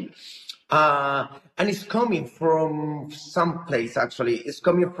body, and it's coming from some place. Actually, it's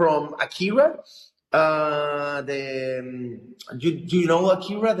coming from Akira. Do you know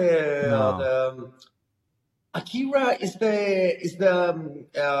Akira? No. Akira is the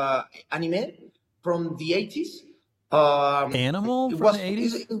anime from the 80s. Animal It from was the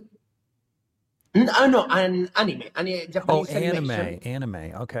 80s? no, an anime, Oh, Japanese anime. animation. Anime.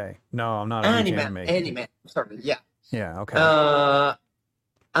 Okay. No, I'm not a huge anime. Anime. Sorry, yeah. Yeah. Okay. Uh,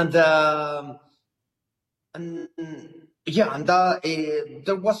 and and yeah, and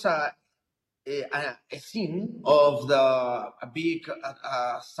there was a scene of a big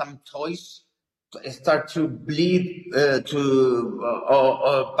some toys start to bleed but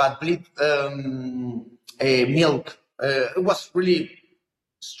bleed milk. It was really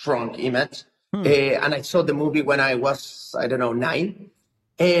strong image. Hmm. And I saw the movie when I was, I don't know, 9.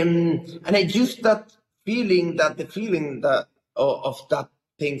 And I used that feeling, that the feeling that of that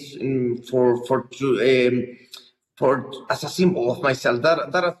things for as a symbol of myself.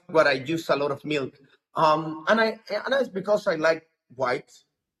 That is what I use a lot of milk. And it's because I like white.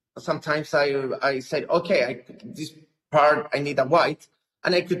 Sometimes I said, okay, this part I need a white,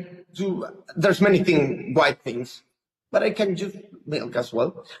 and I could do. There's many white things, but I can use milk as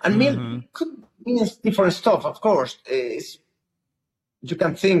well. And milk Mm-hmm. could means different stuff, of course. You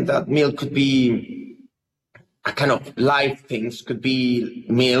can think that milk could be a kind of live things, could be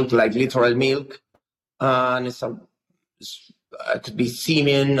milk, like literal milk, and it could be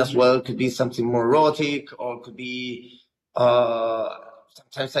semen as well, could be something more erotic, or could be uh,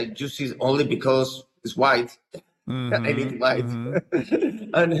 sometimes I use it only because it's white. I Mm-hmm. need white. Mm-hmm.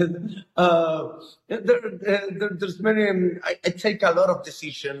 And there's many. I take a lot of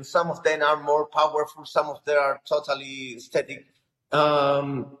decisions. Some of them are more powerful. Some of them are totally aesthetic.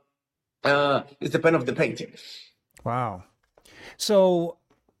 Um, it depends on the painting. Wow. So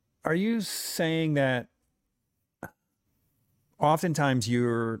are you saying that oftentimes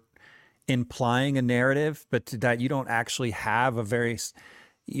you're implying a narrative, but that you don't actually have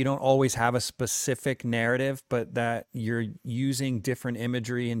you don't always have a specific narrative, but that you're using different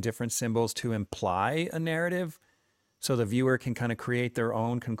imagery and different symbols to imply a narrative so the viewer can kind of create their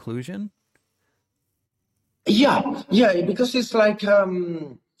own conclusion? Yeah, yeah, because it's like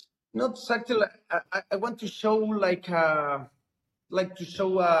not exactly. I want to show like to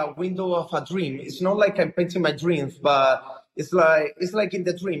show a window of a dream. It's not like I'm painting my dreams, but it's like in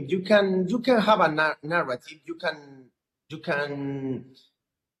the dream. You can have a narrative. You can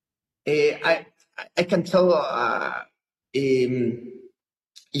I can tell.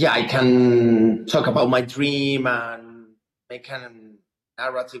 Yeah, I can talk about my dream and make kind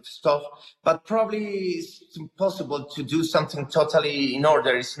narrative stuff, but probably it's impossible to do something totally in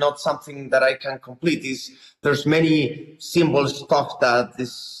order. It's not something that I can complete. There's many symbol stuff that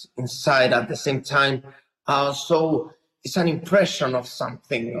is inside at the same time. So it's an impression of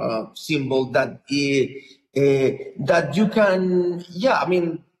something, symbol that you can, yeah, I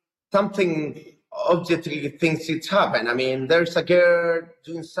mean, something objectively thinks it's happened. I mean, there's a girl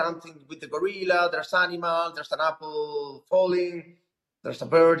doing something with the gorilla, there's animal, there's an apple falling, there's a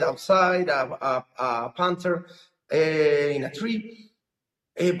bird outside, a panther in a tree.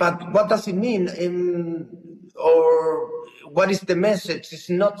 But what does it mean? Or what is the message? It's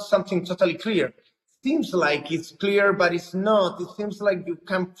not something totally clear. Seems like it's clear, but it's not. It seems like you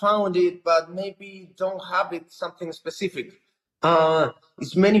can found it, but maybe don't have it something specific.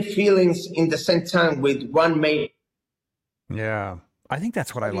 It's many feelings in the same time with one main. Yeah. I think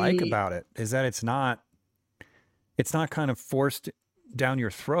that's what I like about it is that it's not kind of forced down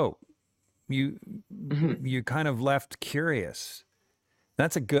your throat. You Mhm. you kind of left curious. I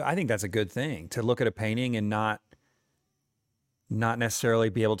think that's a good thing to look at a painting and not necessarily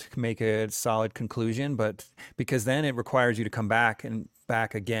be able to make a solid conclusion, but because then it requires you to come back and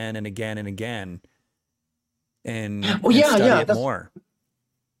back again and again and again Oh and yeah, study yeah. it That's more.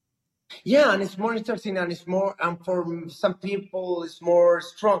 Yeah, and it's more interesting, and it's more, and for some people, it's more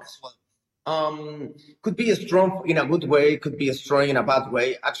strong as well. Could be a strong in a good way, could be a strong in a bad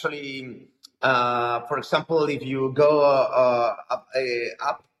way. Actually, for example, if you go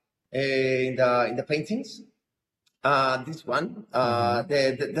up in the paintings, this one,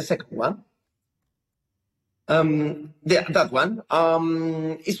 Mm-hmm. the second one, that one,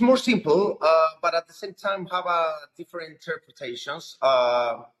 is more simple, but at the same time have different interpretations.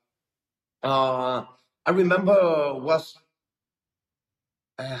 I remember was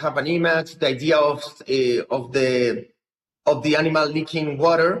I have an image, the idea of the animal leaking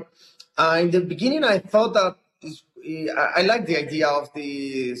water. In the beginning, I thought that I like the idea of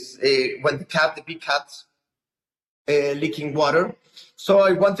this when the big cat, leaking water. So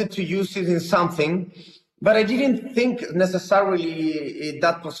I wanted to use it in something, but I didn't think necessarily in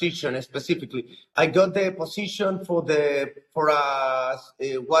that position specifically. I got the position for a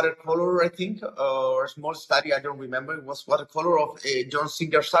watercolor, I think, or a small study. I don't remember. It was watercolor of John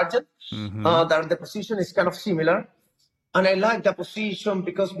Singer Sargent. Mm-hmm. That the position is kind of similar, and I like the position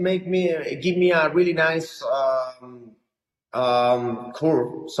because give me a really nice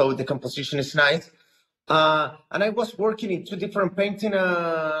curve. So the composition is nice. And I was working in two different painting,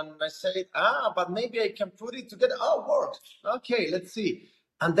 and I said, but maybe I can put it together. Oh, works. Okay, let's see.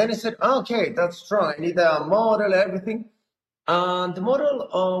 And then I said, okay, that's strong. I need a model, everything. And the model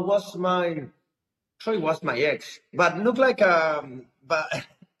it was my ex, but looked like but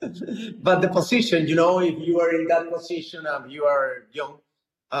but the position, you know, if you are in that position and you are young,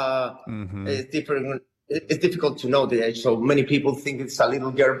 uh, Mm-hmm. it's different. It's difficult to know the age. So many people think it's a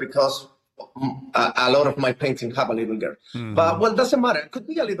little girl because a lot of my paintings have a little girl. But Mm-hmm. well, doesn't matter. It could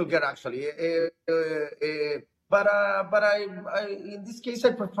be a little girl actually. But in this case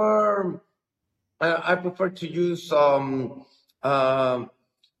I prefer to use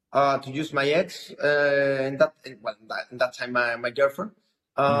my ex in that time my girlfriend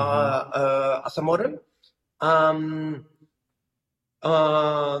Mm-hmm. as a model. Um,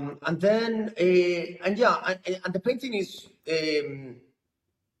 And then and yeah, and the painting is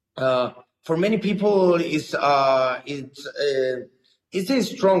uh, for many people is it's a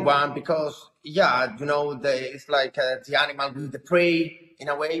strong one because yeah, you know, it's like the animal with the prey in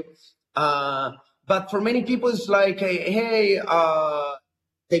a way. Uh, but for many people, it's like hey,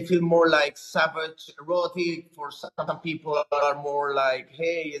 they feel more like savage, erotic. For some people, are more like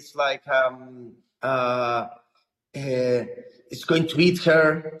hey, it's like it's going to eat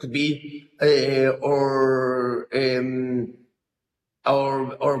her, could be, or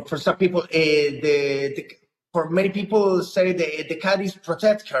for some people, for many people say the cat is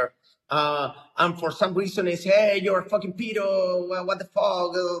protect her, and for some reason it's hey you're a fucking pedo, what the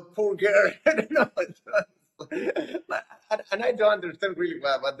fuck, poor girl. I don't know. And I don't understand really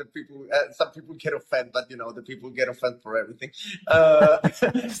well what the people. Some people get offended, but you know the people get offended for everything.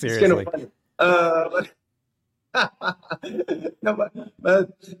 It's kind of Seriously. funny. But no,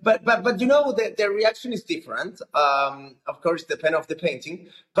 but you know the reaction is different. Of course, depend of the painting.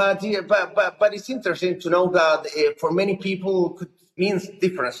 But yeah, but it's interesting to know that for many people could means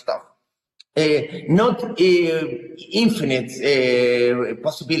different stuff. Not infinite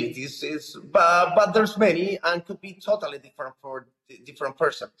possibilities, but there's many and could be totally different for different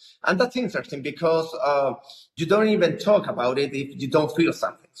person. And that's interesting because you don't even talk about it if you don't feel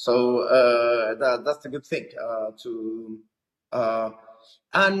something. So that's a good thing to. Uh,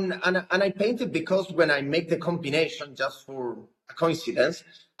 and I painted because when I make the combination just for a coincidence,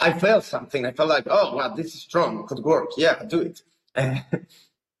 I felt something. I felt like, oh, wow, this is strong, could work. Yeah, do it.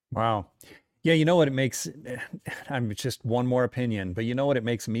 Wow. Yeah, you know what it makes, I'm just one more opinion, but you know what it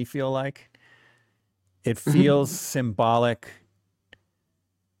makes me feel like? It feels Mhm. symbolic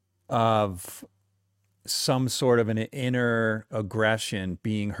of some sort of an inner aggression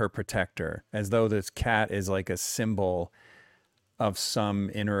being her protector, as though this cat is like a symbol of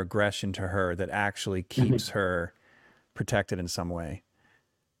some inner aggression to her that actually keeps Mhm. her protected in some way.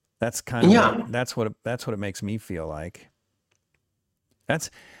 That's kind of what Yeah, that's what it makes me feel like. That's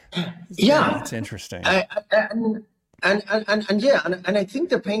yeah, yeah, it's interesting. I, and yeah, and I think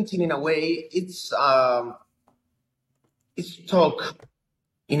the painting in a way it's talk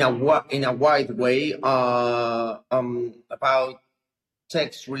in in a wide way about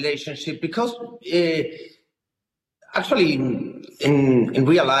sex relationship because actually in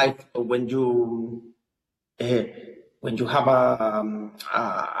real life uh, when you have a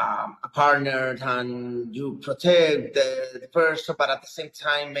partner and you protect the person, but at the same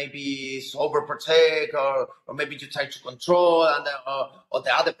time maybe it's overprotect or maybe you try to control and or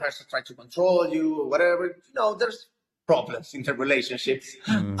the other person try to control you or whatever. You know, there's problems in the relationships,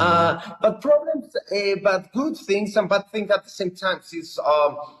 Hmm. but good things and bad things at the same time. It's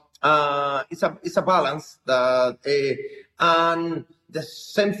a balance that and the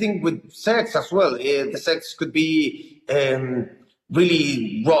same thing with sex as well. The sex could be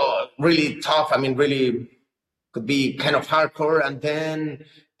really raw, really tough. I mean, really could be kind of hardcore, and then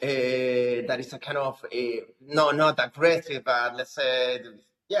that is a kind of no, not aggressive, but let's say,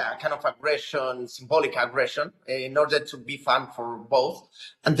 yeah, kind of aggression, symbolic aggression, in order to be fun for both,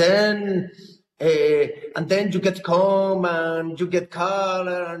 and then. And then you get calm and you get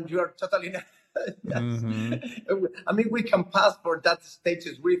color and you are totally yes. Hmm. I mean, we can pass for that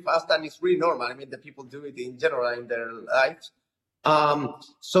stages really fast and it's really normal. I mean, the people do it in general in their lives.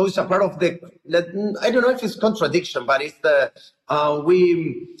 So it's a part of the, I don't know if it's contradiction, but it's the,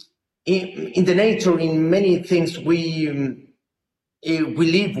 in the nature, in many things, we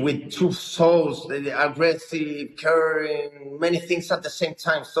live with two souls, aggressive, caring, many things at the same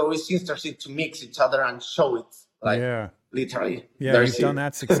time. So it's interesting to mix each other and show it, like Yeah. literally. Yeah, There's you've done it.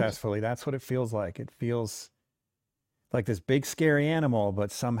 that successfully. That's what it feels like. It feels like this big scary animal,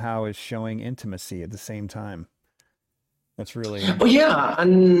 but somehow is showing intimacy at the same time. That's really Oh yeah,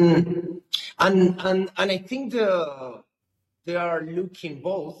 and I think they are looking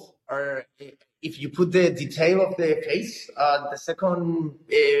both. Or if you put the detail of the face, the second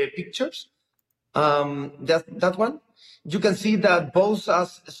pictures, that one, you can see that both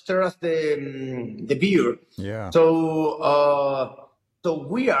as stare as the beer. yeah. So so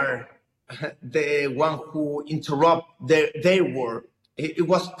we are the one who interrupt their word. It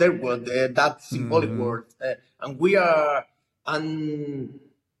was their word, that symbolic Hmm. word, and we are and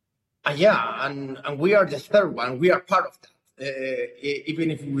yeah, and we are the third one. We are part of that.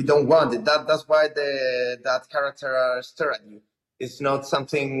 Even if we don't want it, that's why that character stare at you. It's not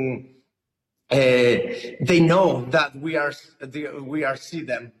something they know that we are see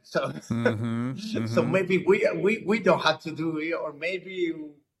them. So Hmm. so Hmm. maybe we don't have to do it, or maybe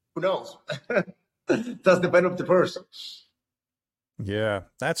who knows? That's the depend of the person. Yeah,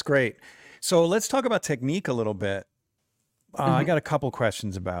 that's great. So let's talk about technique a little bit. I got a couple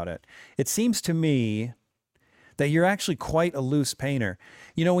questions about it. It seems to me that you're actually quite a loose painter.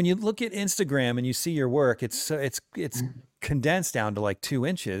 You know, when you look at Instagram and you see your work, it's condensed down to like 2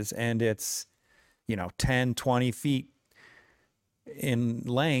 inches, and it's, 10, 20 feet in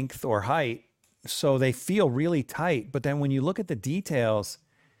length or height. So they feel really tight. But then when you look at the details,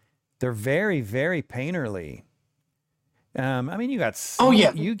 they're very, very painterly. I mean, Oh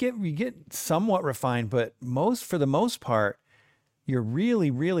yeah. you get somewhat refined, but for the most part, you're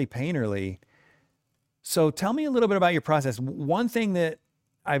really, really painterly. So tell me a little bit about your process. One thing that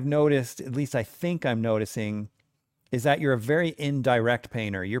I've noticed, at least I think I'm noticing, is that you're a very indirect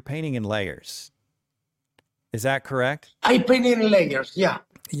painter. You're painting in layers. Is that correct? I paint in layers. Yeah.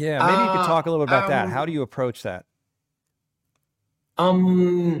 Yeah, maybe you could Uh, talk a little bit about that. How um, do you approach that?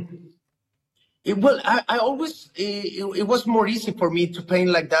 um, I always it was more easy for me to paint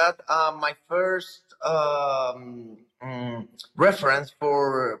like that. My first reference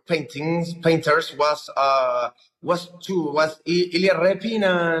for painters was Ilya Repin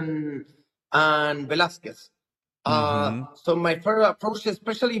and Velázquez. Mm-hmm. So my first approach,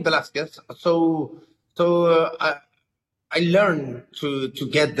 especially Velázquez. So I learned to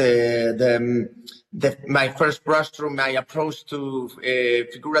get my first brushstroke, my approach to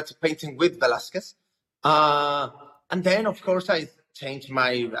figurative painting with Velázquez, and then of course I changed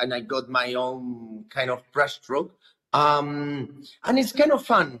and I got my own kind of brushstroke, and it's kind of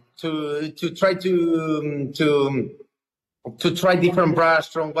fun to try to try different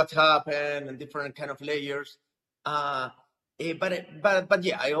brushstrokes, what happened, and different kind of layers. Uh, but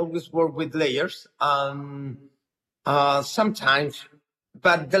yeah, I always work with layers. Sometimes,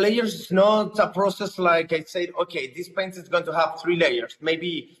 but the layers is not a process like I said, okay, this paint is going to have 3 layers.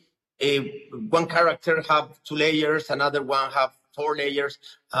 Maybe one character have 2 layers, another one have 4 layers,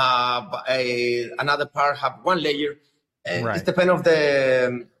 another part have 1 layer. It Right. depends of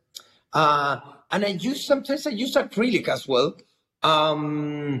the, and sometimes I use acrylic as well.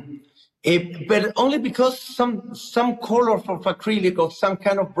 But only because some color of acrylic or some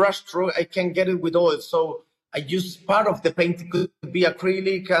kind of brush stroke I can get it with oil. So I use part of the paint could be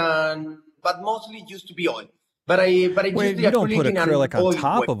acrylic, but mostly used to be oil. But I use Wait, the you don't put acrylic in an acrylic on oil way.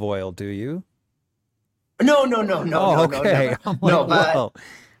 top of oil, do you? No, no, no, no, Oh, no, no, okay. never. I'm like, No, but whoa.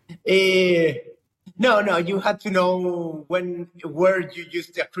 uh, no, no. You had to know where you use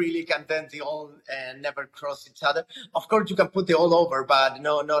the acrylic and then the oil never cross each other. Of course, you can put the all over, but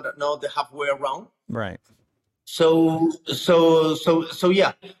no, the halfway around. Right. So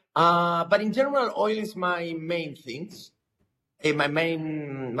yeah. But in general, oil is my main things, my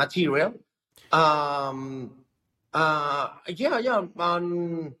main material. Um, yeah, yeah.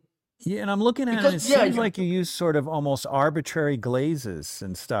 Yeah, and I'm looking at it, and Because it yeah, seems like you use sort of almost arbitrary glazes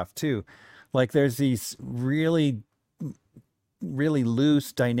and stuff too. Like there's these really, really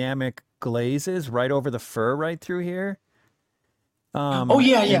loose dynamic glazes right over the fur right through here. oh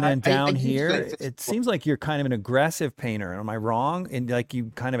yeah, And yeah. then I down use here, glasses. it seems like you're kind of an aggressive painter. Am I wrong? And like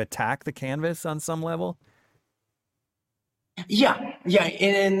you kind of attack the canvas on some level? Yeah, yeah.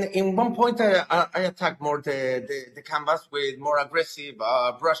 In one point, I attack more the canvas with more aggressive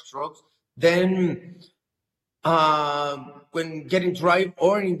brush strokes. Then when getting dry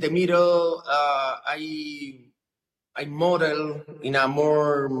or in the middle, I model in a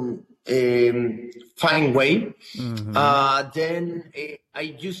more fine way. Mm-hmm. Then I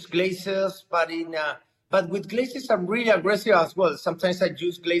use glazes, but with glazes I'm really aggressive as well. Sometimes I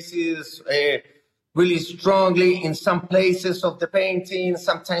use glazes really strongly in some places of the painting.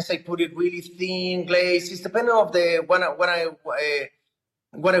 Sometimes I put it really thin glazes, depending of the what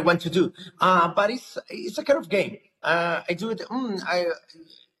I want to do. But it's a kind of game. I do it.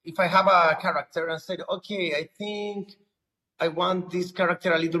 If I have a character and said, okay, I think I want this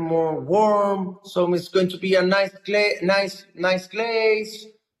character a little more warm, so it's going to be a nice glaze.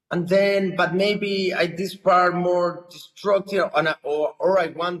 And then, but maybe I this part more destructive, or I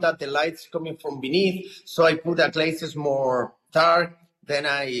want that the light's coming from beneath, so I put the glazes more dark. Then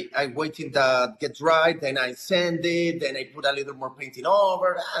I wait till that get dry. Then I sand it. Then I put a little more painting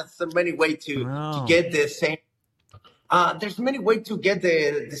over. So many ways to Oh, get the same. There's many ways to get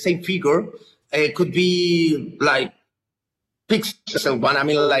the same figure. It could be like pixel one, I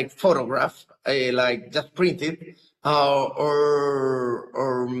mean like photograph, like just printed,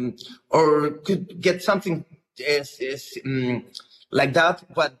 or could get something like that,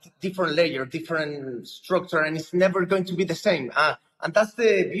 but different layer, different structure, and it's never going to be the same. And that's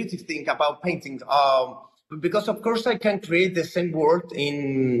the beauty thing about painting. Because of course I can create the same world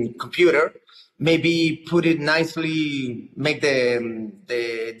in computer, maybe put it nicely, make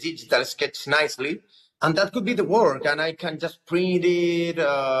the digital sketch nicely, and that could be the work. And I can just print it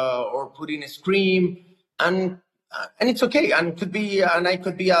or put in a screen, and it's okay. And could be, and I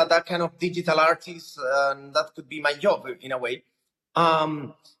could be that kind of digital artist, and that could be my job in a way.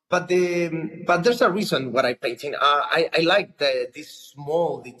 Um, but there's a reason what I'm painting. I like this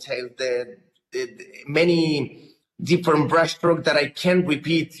small detail, the many different brushstroke that I can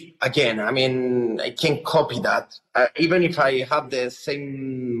repeat again. I mean, I can copy that. Even if I have the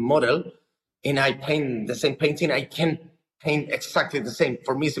same model and I paint the same painting, I can paint exactly the same.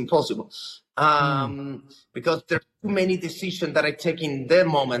 For me, it's impossible. Hmm. Because there's too many decisions that I take in the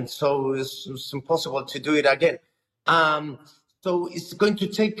moment, so it's impossible to do it again. Um, so it's going to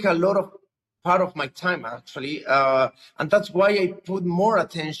take a lot of part of my time actually, and that's why I put more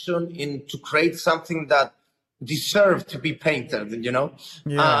attention in to create something that deserve to be painted, you know.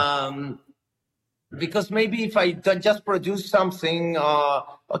 Yeah. um, because maybe if I just produce something,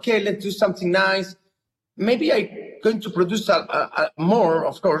 okay, let's do something nice, maybe I going to produce a more,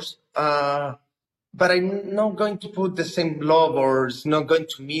 of course, but I'm not going to put the same love, or it's not going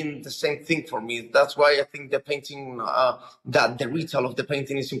to mean the same thing for me. That's why I think the painting, that the retail of the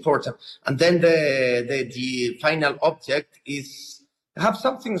painting is important, and then the final object is have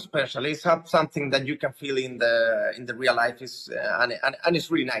something special. It's have something that you can feel in the real life. Is and it's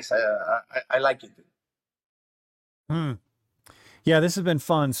really nice. I like it. Hmm. Yeah, this has been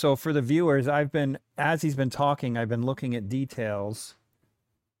fun. So for the viewers, as he's been talking, I've been looking at details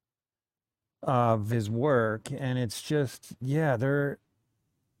of his work, and it's just, yeah,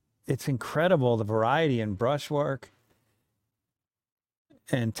 it's incredible the variety in brushwork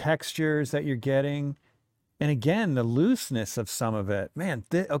and textures that you're getting. And again, the looseness of some of it. Man,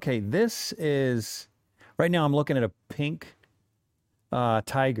 okay, this is right now I'm looking at a pink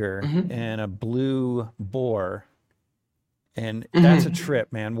tiger Mhm. and a blue boar. And that's a Mhm.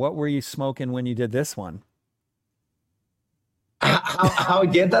 trip, man. What were you smoking when you did this one? How I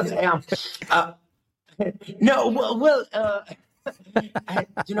get that? Uh, no,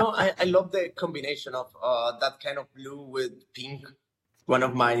 I love the combination of that kind of blue with pink. One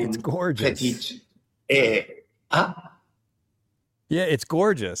of It's my gorgeous. fetish. Uh, uh, Yeah, it's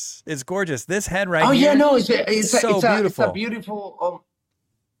gorgeous. It's gorgeous. This head right oh yeah, here, no, so it's a beautiful. beautiful.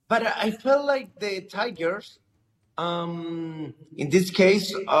 But I felt like the tigers, in this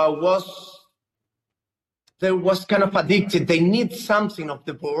case, was kind of addicted. They need something of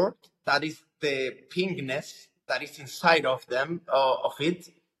the board that is the pinkness that is inside of them, of it.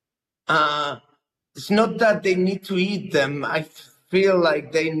 Uh, it's not that they need to eat them. I feel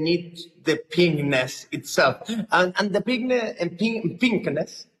like they need the pinkness itself, and the pinkness and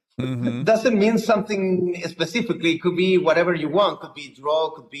pinkness Mm-hmm. doesn't mean something specifically. It could be whatever you want. Could be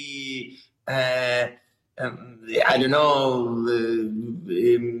draw. Could be I don't know,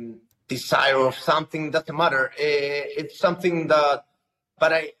 desire of something. Doesn't matter. It's something that,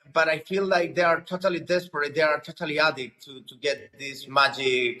 but I feel like they are totally desperate. They are totally addict to get these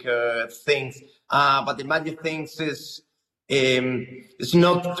magic things. But the magic things is it's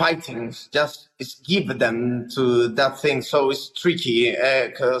not fighting. It's give them to that thing. So it's tricky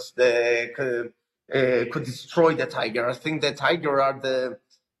because they could destroy the tiger. I think the tiger are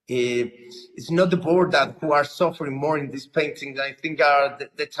it's not the board that who are suffering more in this painting. I think are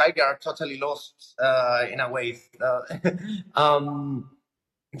the tiger are totally lost in a way. Um,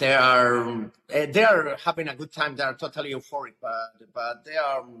 they are having a good time. They are totally euphoric, but they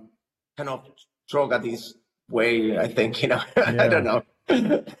are kind of drug at this way. I think, you know. I don't Yeah.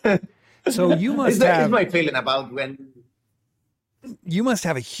 know. So It's my feeling about when. you must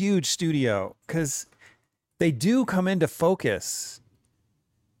have a huge studio because they do come into focus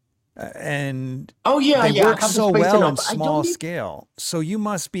and Oh yeah, they yeah. I work have the so space well in enough. I don't small need. scale. So you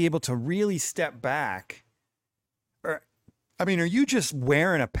must be able to really step back. Or, I mean, are you just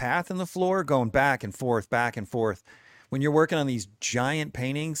wearing a path in the floor, going back and forth? When you're working on these giant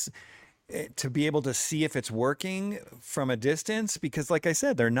paintings, to be able to see if it's working from a distance, because like I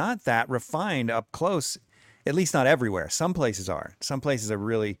said, they're not that refined up close, at least not everywhere. Some places are. Some places are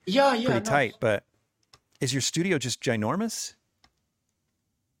really Yeah, yeah. pretty No. tight, but is your studio just ginormous?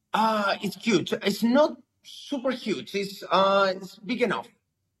 It's huge. It's not super huge. It's big enough.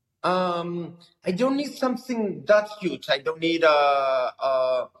 I don't need something that huge. I don't need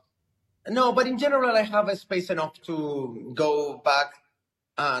no, but in general, I have a space enough to go back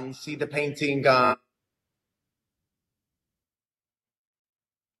and see the painting. I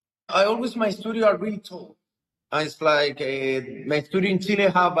always my studio are really tall. It's like my studio in Chile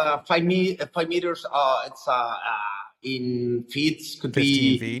have 5 meters. It's in feet could 15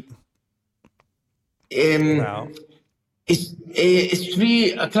 be feet? Wow. Es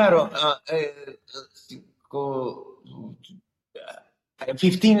three, claro,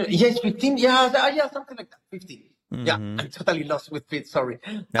 15, yes, 15, yeah, yeah, something like that, 15. Yeah, Hmm. I'm totally lost with feet, sorry.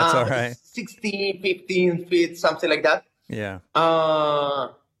 That's all right. It's 16, 15 feet, something like that. Yeah. Uh,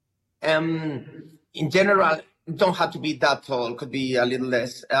 in general, don't have to be that tall, could be a little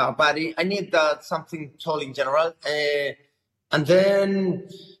less, but I need something tall in general. And then,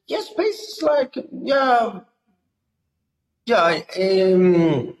 yeah, space is like, yeah, yeah,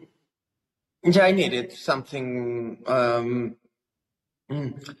 I needed something.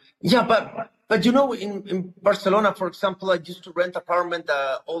 Yeah, but in Barcelona, for example, I used to rent apartment,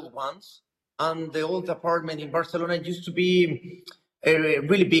 old ones, and the old apartment in Barcelona used to be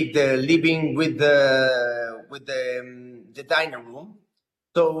really big. The living with the dining room,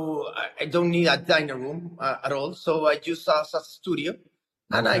 so I don't need a dining room at all. So I use as a studio,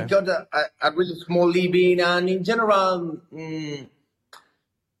 and I Okay. got a really small living. And in general.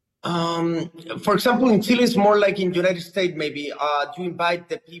 For example, in Chile, it's more like in United States. Maybe you invite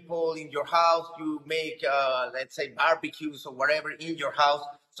the people in your house. You make, let's say, barbecues or whatever in your house.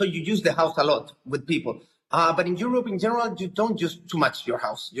 So you use the house a lot with people. But in Europe, in general, you don't use too much your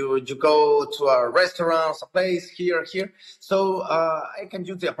house. You go to a restaurant, a place here. So I can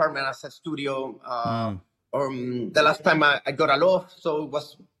use the apartment as a studio. Mm. Or the last time I got a loft, so it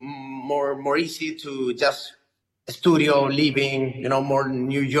was more easy to just studio living, more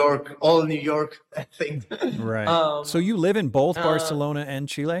New York, all New York, I think. Right. So um, you live in both uh, Barcelona and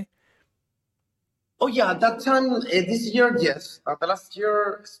Chile? oh yeah, that time, this year, yes. The last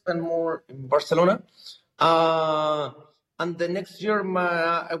year, I spent more in Barcelona. Uh, and the next year,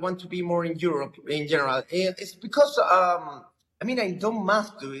 I want to be more in Europe in general. It's because, I don't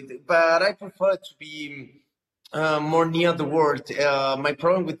must do it, but I prefer to be more near the world. My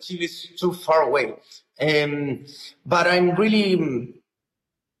problem with Chile is too far away. Um, but I'm really,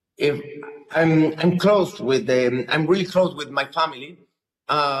 if I'm really close with my family.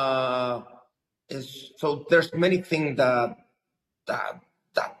 Uh, so there's many things that that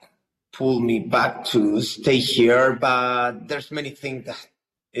pull me back to stay here, but there's many things that.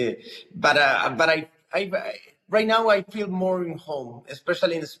 But right now I feel more in home,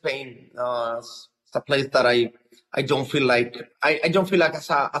 especially in Spain. It's a place that I don't feel like I don't feel like as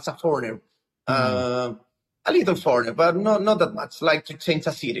a foreigner. Hmm. Uh, a little foreigner, but not that much. Like to change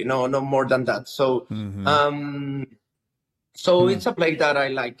a city, no more than that. So Hmm. um, so Hmm. it's a place that I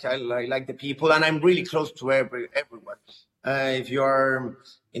like. I like the people, and I'm really close to everyone. If you are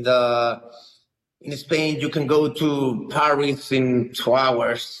in the in Spain, you can go to Paris in 2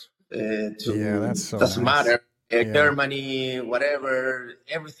 hours. Yeah, that's To so doesn't nice. matter. Yeah. Germany, whatever,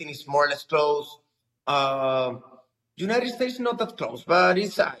 everything is more or less close. Uh, United States not that close, but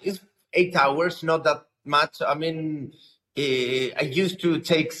it's 8 hours, not that much. I used to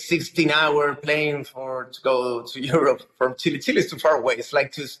take 16-hour plane to go to Europe from Chile. Chile is too far away. It's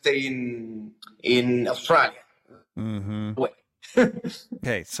like to stay in Australia. Hmm. Away.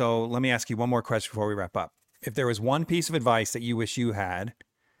 Okay, so let me ask you one more question before we wrap up. If there was one piece of advice that you wish you had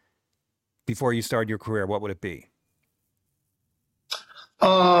before you started your career, what would it be?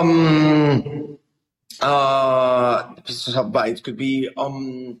 Um, pieces of advice could be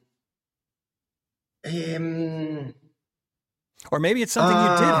um, Or maybe it's something you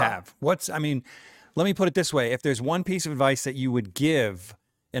did uh, have. Let me put it this way. If there's one piece of advice that you would give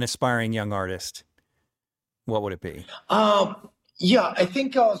an aspiring young artist, what would it be? yeah, I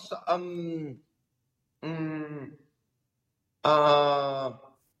think I was mm,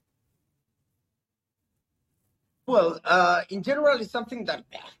 uh, in general, it's something that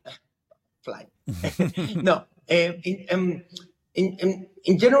fly. No,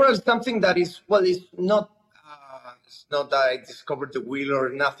 in general, it's something that is well, it's not that I discovered the wheel or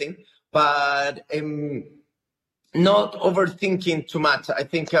nothing, but not overthinking too much. I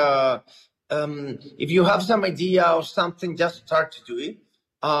think if you have some idea or something, just start to do it.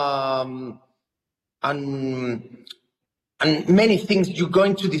 Um, and and many things you're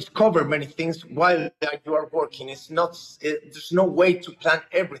going to discover many things while you are working. There's no way to plan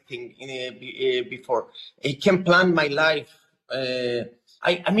everything before. I can plan my life.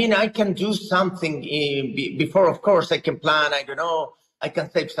 I can do something before. Of course, I can plan. I don't know. I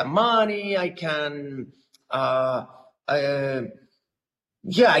can save some money. I can. Uh, uh,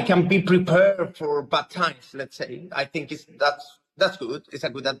 yeah, I can be prepared for bad times. Let's say. I think that's good. It's a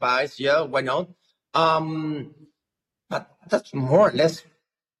good advice. Yeah, why not? Um, but that's more or less,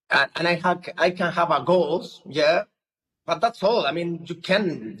 and I can have a goals, yeah, but that's all. You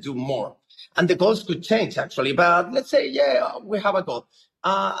can do more, and the goals could change actually. But let's say, yeah, we have a goal.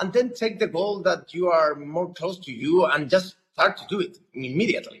 and then take the goal that you are more close to you and just start to do it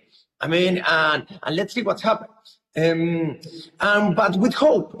immediately. I mean, and let's see what's happened. But with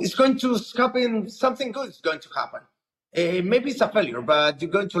hope, it's going to happen. Something good is going to happen. Maybe it's a failure, but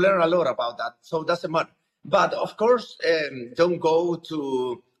you're going to learn a lot about that. So it doesn't matter. But of course, don't go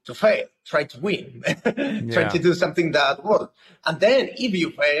to fail. Try to win. Try to do something that works. And then if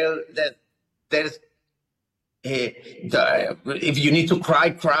you fail, then there's if you need to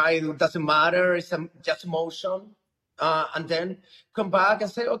cry. It doesn't matter. It's just emotion. And then come back and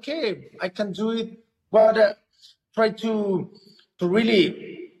say, okay, I can do it. But try to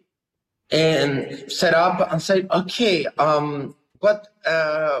really set up and say, okay, what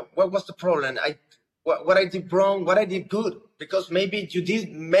was the problem? What I did wrong, what I did good, because maybe you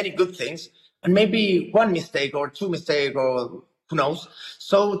did many good things and maybe one mistake or two mistakes or who knows.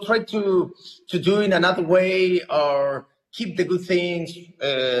 So try to do it another way, or keep the good things,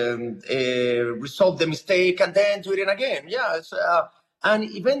 resolve the mistake, and then do it again. Yeah, and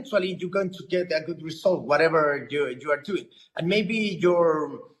eventually you're going to get a good result, whatever you are doing. And maybe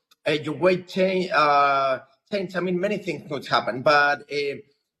your weight change. I mean, many things could happen, but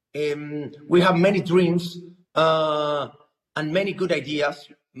we have many dreams and many good ideas,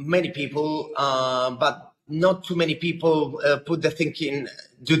 many people, but not too many people put the thinking,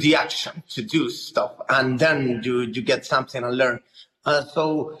 do the action to do stuff, and then you get something and learn.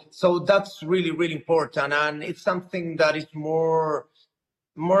 So that's really, really important, and it's something that is more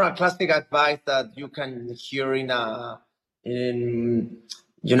a classic advice that you can hear in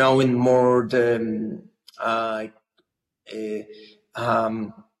more the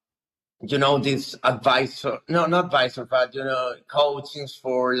this advisor, no, not advisor, but coachings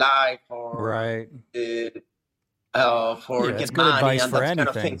for life, or right, for get money and that kind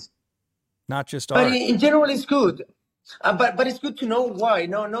of things. Not just but art. in general, it's good. But it's good to know why.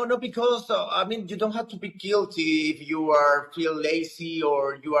 No, because I mean, you don't have to be guilty if you feel lazy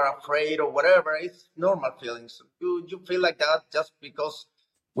or you are afraid or whatever. It's normal feelings. You feel like that just because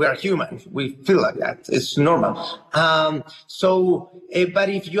we are human. We feel like that. It's normal. But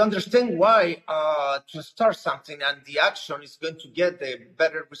if you understand why to start something and the action is going to get the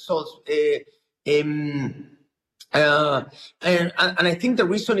better results, and I think the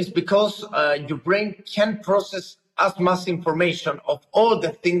reason is because your brain can process as much information of all the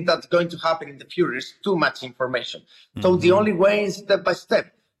things that's going to happen in the future. Is too much information. So the only way is step by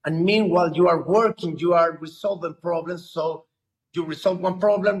step. And meanwhile, you are working, you are resolving problems. So you resolve one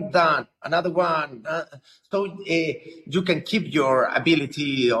problem, then another one. So you can keep your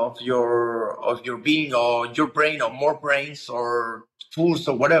ability of your being, or your brain, or more brains or tools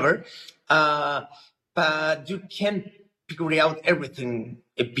or whatever. But you can't figure out everything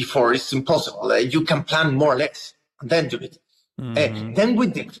before. It's impossible. You can plan more or less and then do it. Then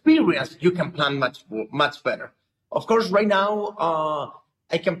with the experience, you can plan much better. Of course, right now,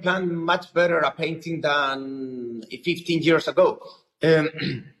 I can plan much better a painting than 15 years ago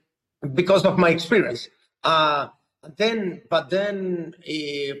because of my experience. But then,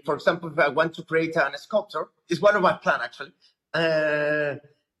 for example, if I want to create a sculpture, it's one of my plans actually.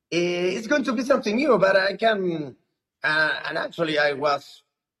 It's going to be something new, but I can. And actually, I was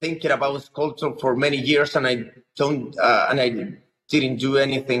thinking about sculpture for many years, and I didn't do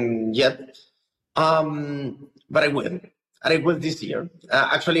anything yet. But I will. And I will this year.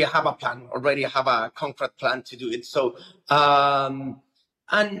 Actually, I have a plan already. I have a concrete plan to do it. So, but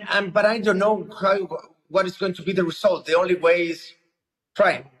I don't know what is going to be the result. The only way is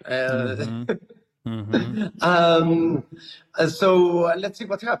trying. So let's see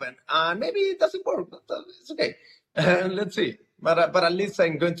what happens. Maybe it doesn't work, but it's okay. Let's see. But at least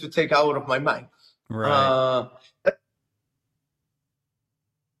I'm going to take out of my mind. Right.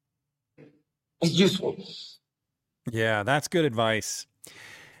 It's useful. Yeah, that's good advice.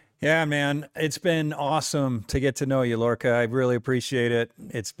 Yeah, man, it's been awesome to get to know you, Lorca. I really appreciate it.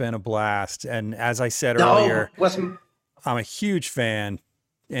 It's been a blast. And as I said earlier, I'm a huge fan,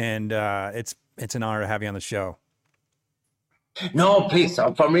 and it's an honor to have you on the show. No, please.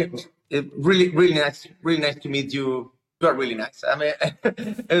 For me, really, really nice to meet you. You are really nice. I mean,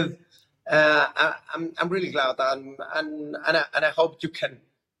 I'm really glad, and I hope you can.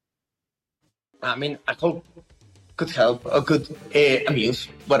 I mean, I hope could help or could amuse,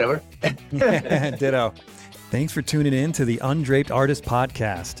 whatever. Ditto. Thanks for tuning in to the Undraped Artist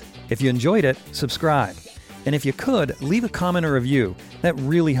Podcast. If you enjoyed it, subscribe. And if you could, leave a comment or review. That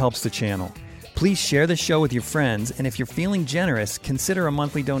really helps the channel. Please share the show with your friends, and if you're feeling generous, consider a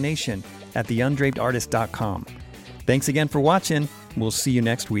monthly donation at theundrapedartist.com. Thanks again for watching. We'll see you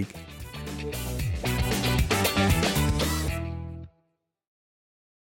next week.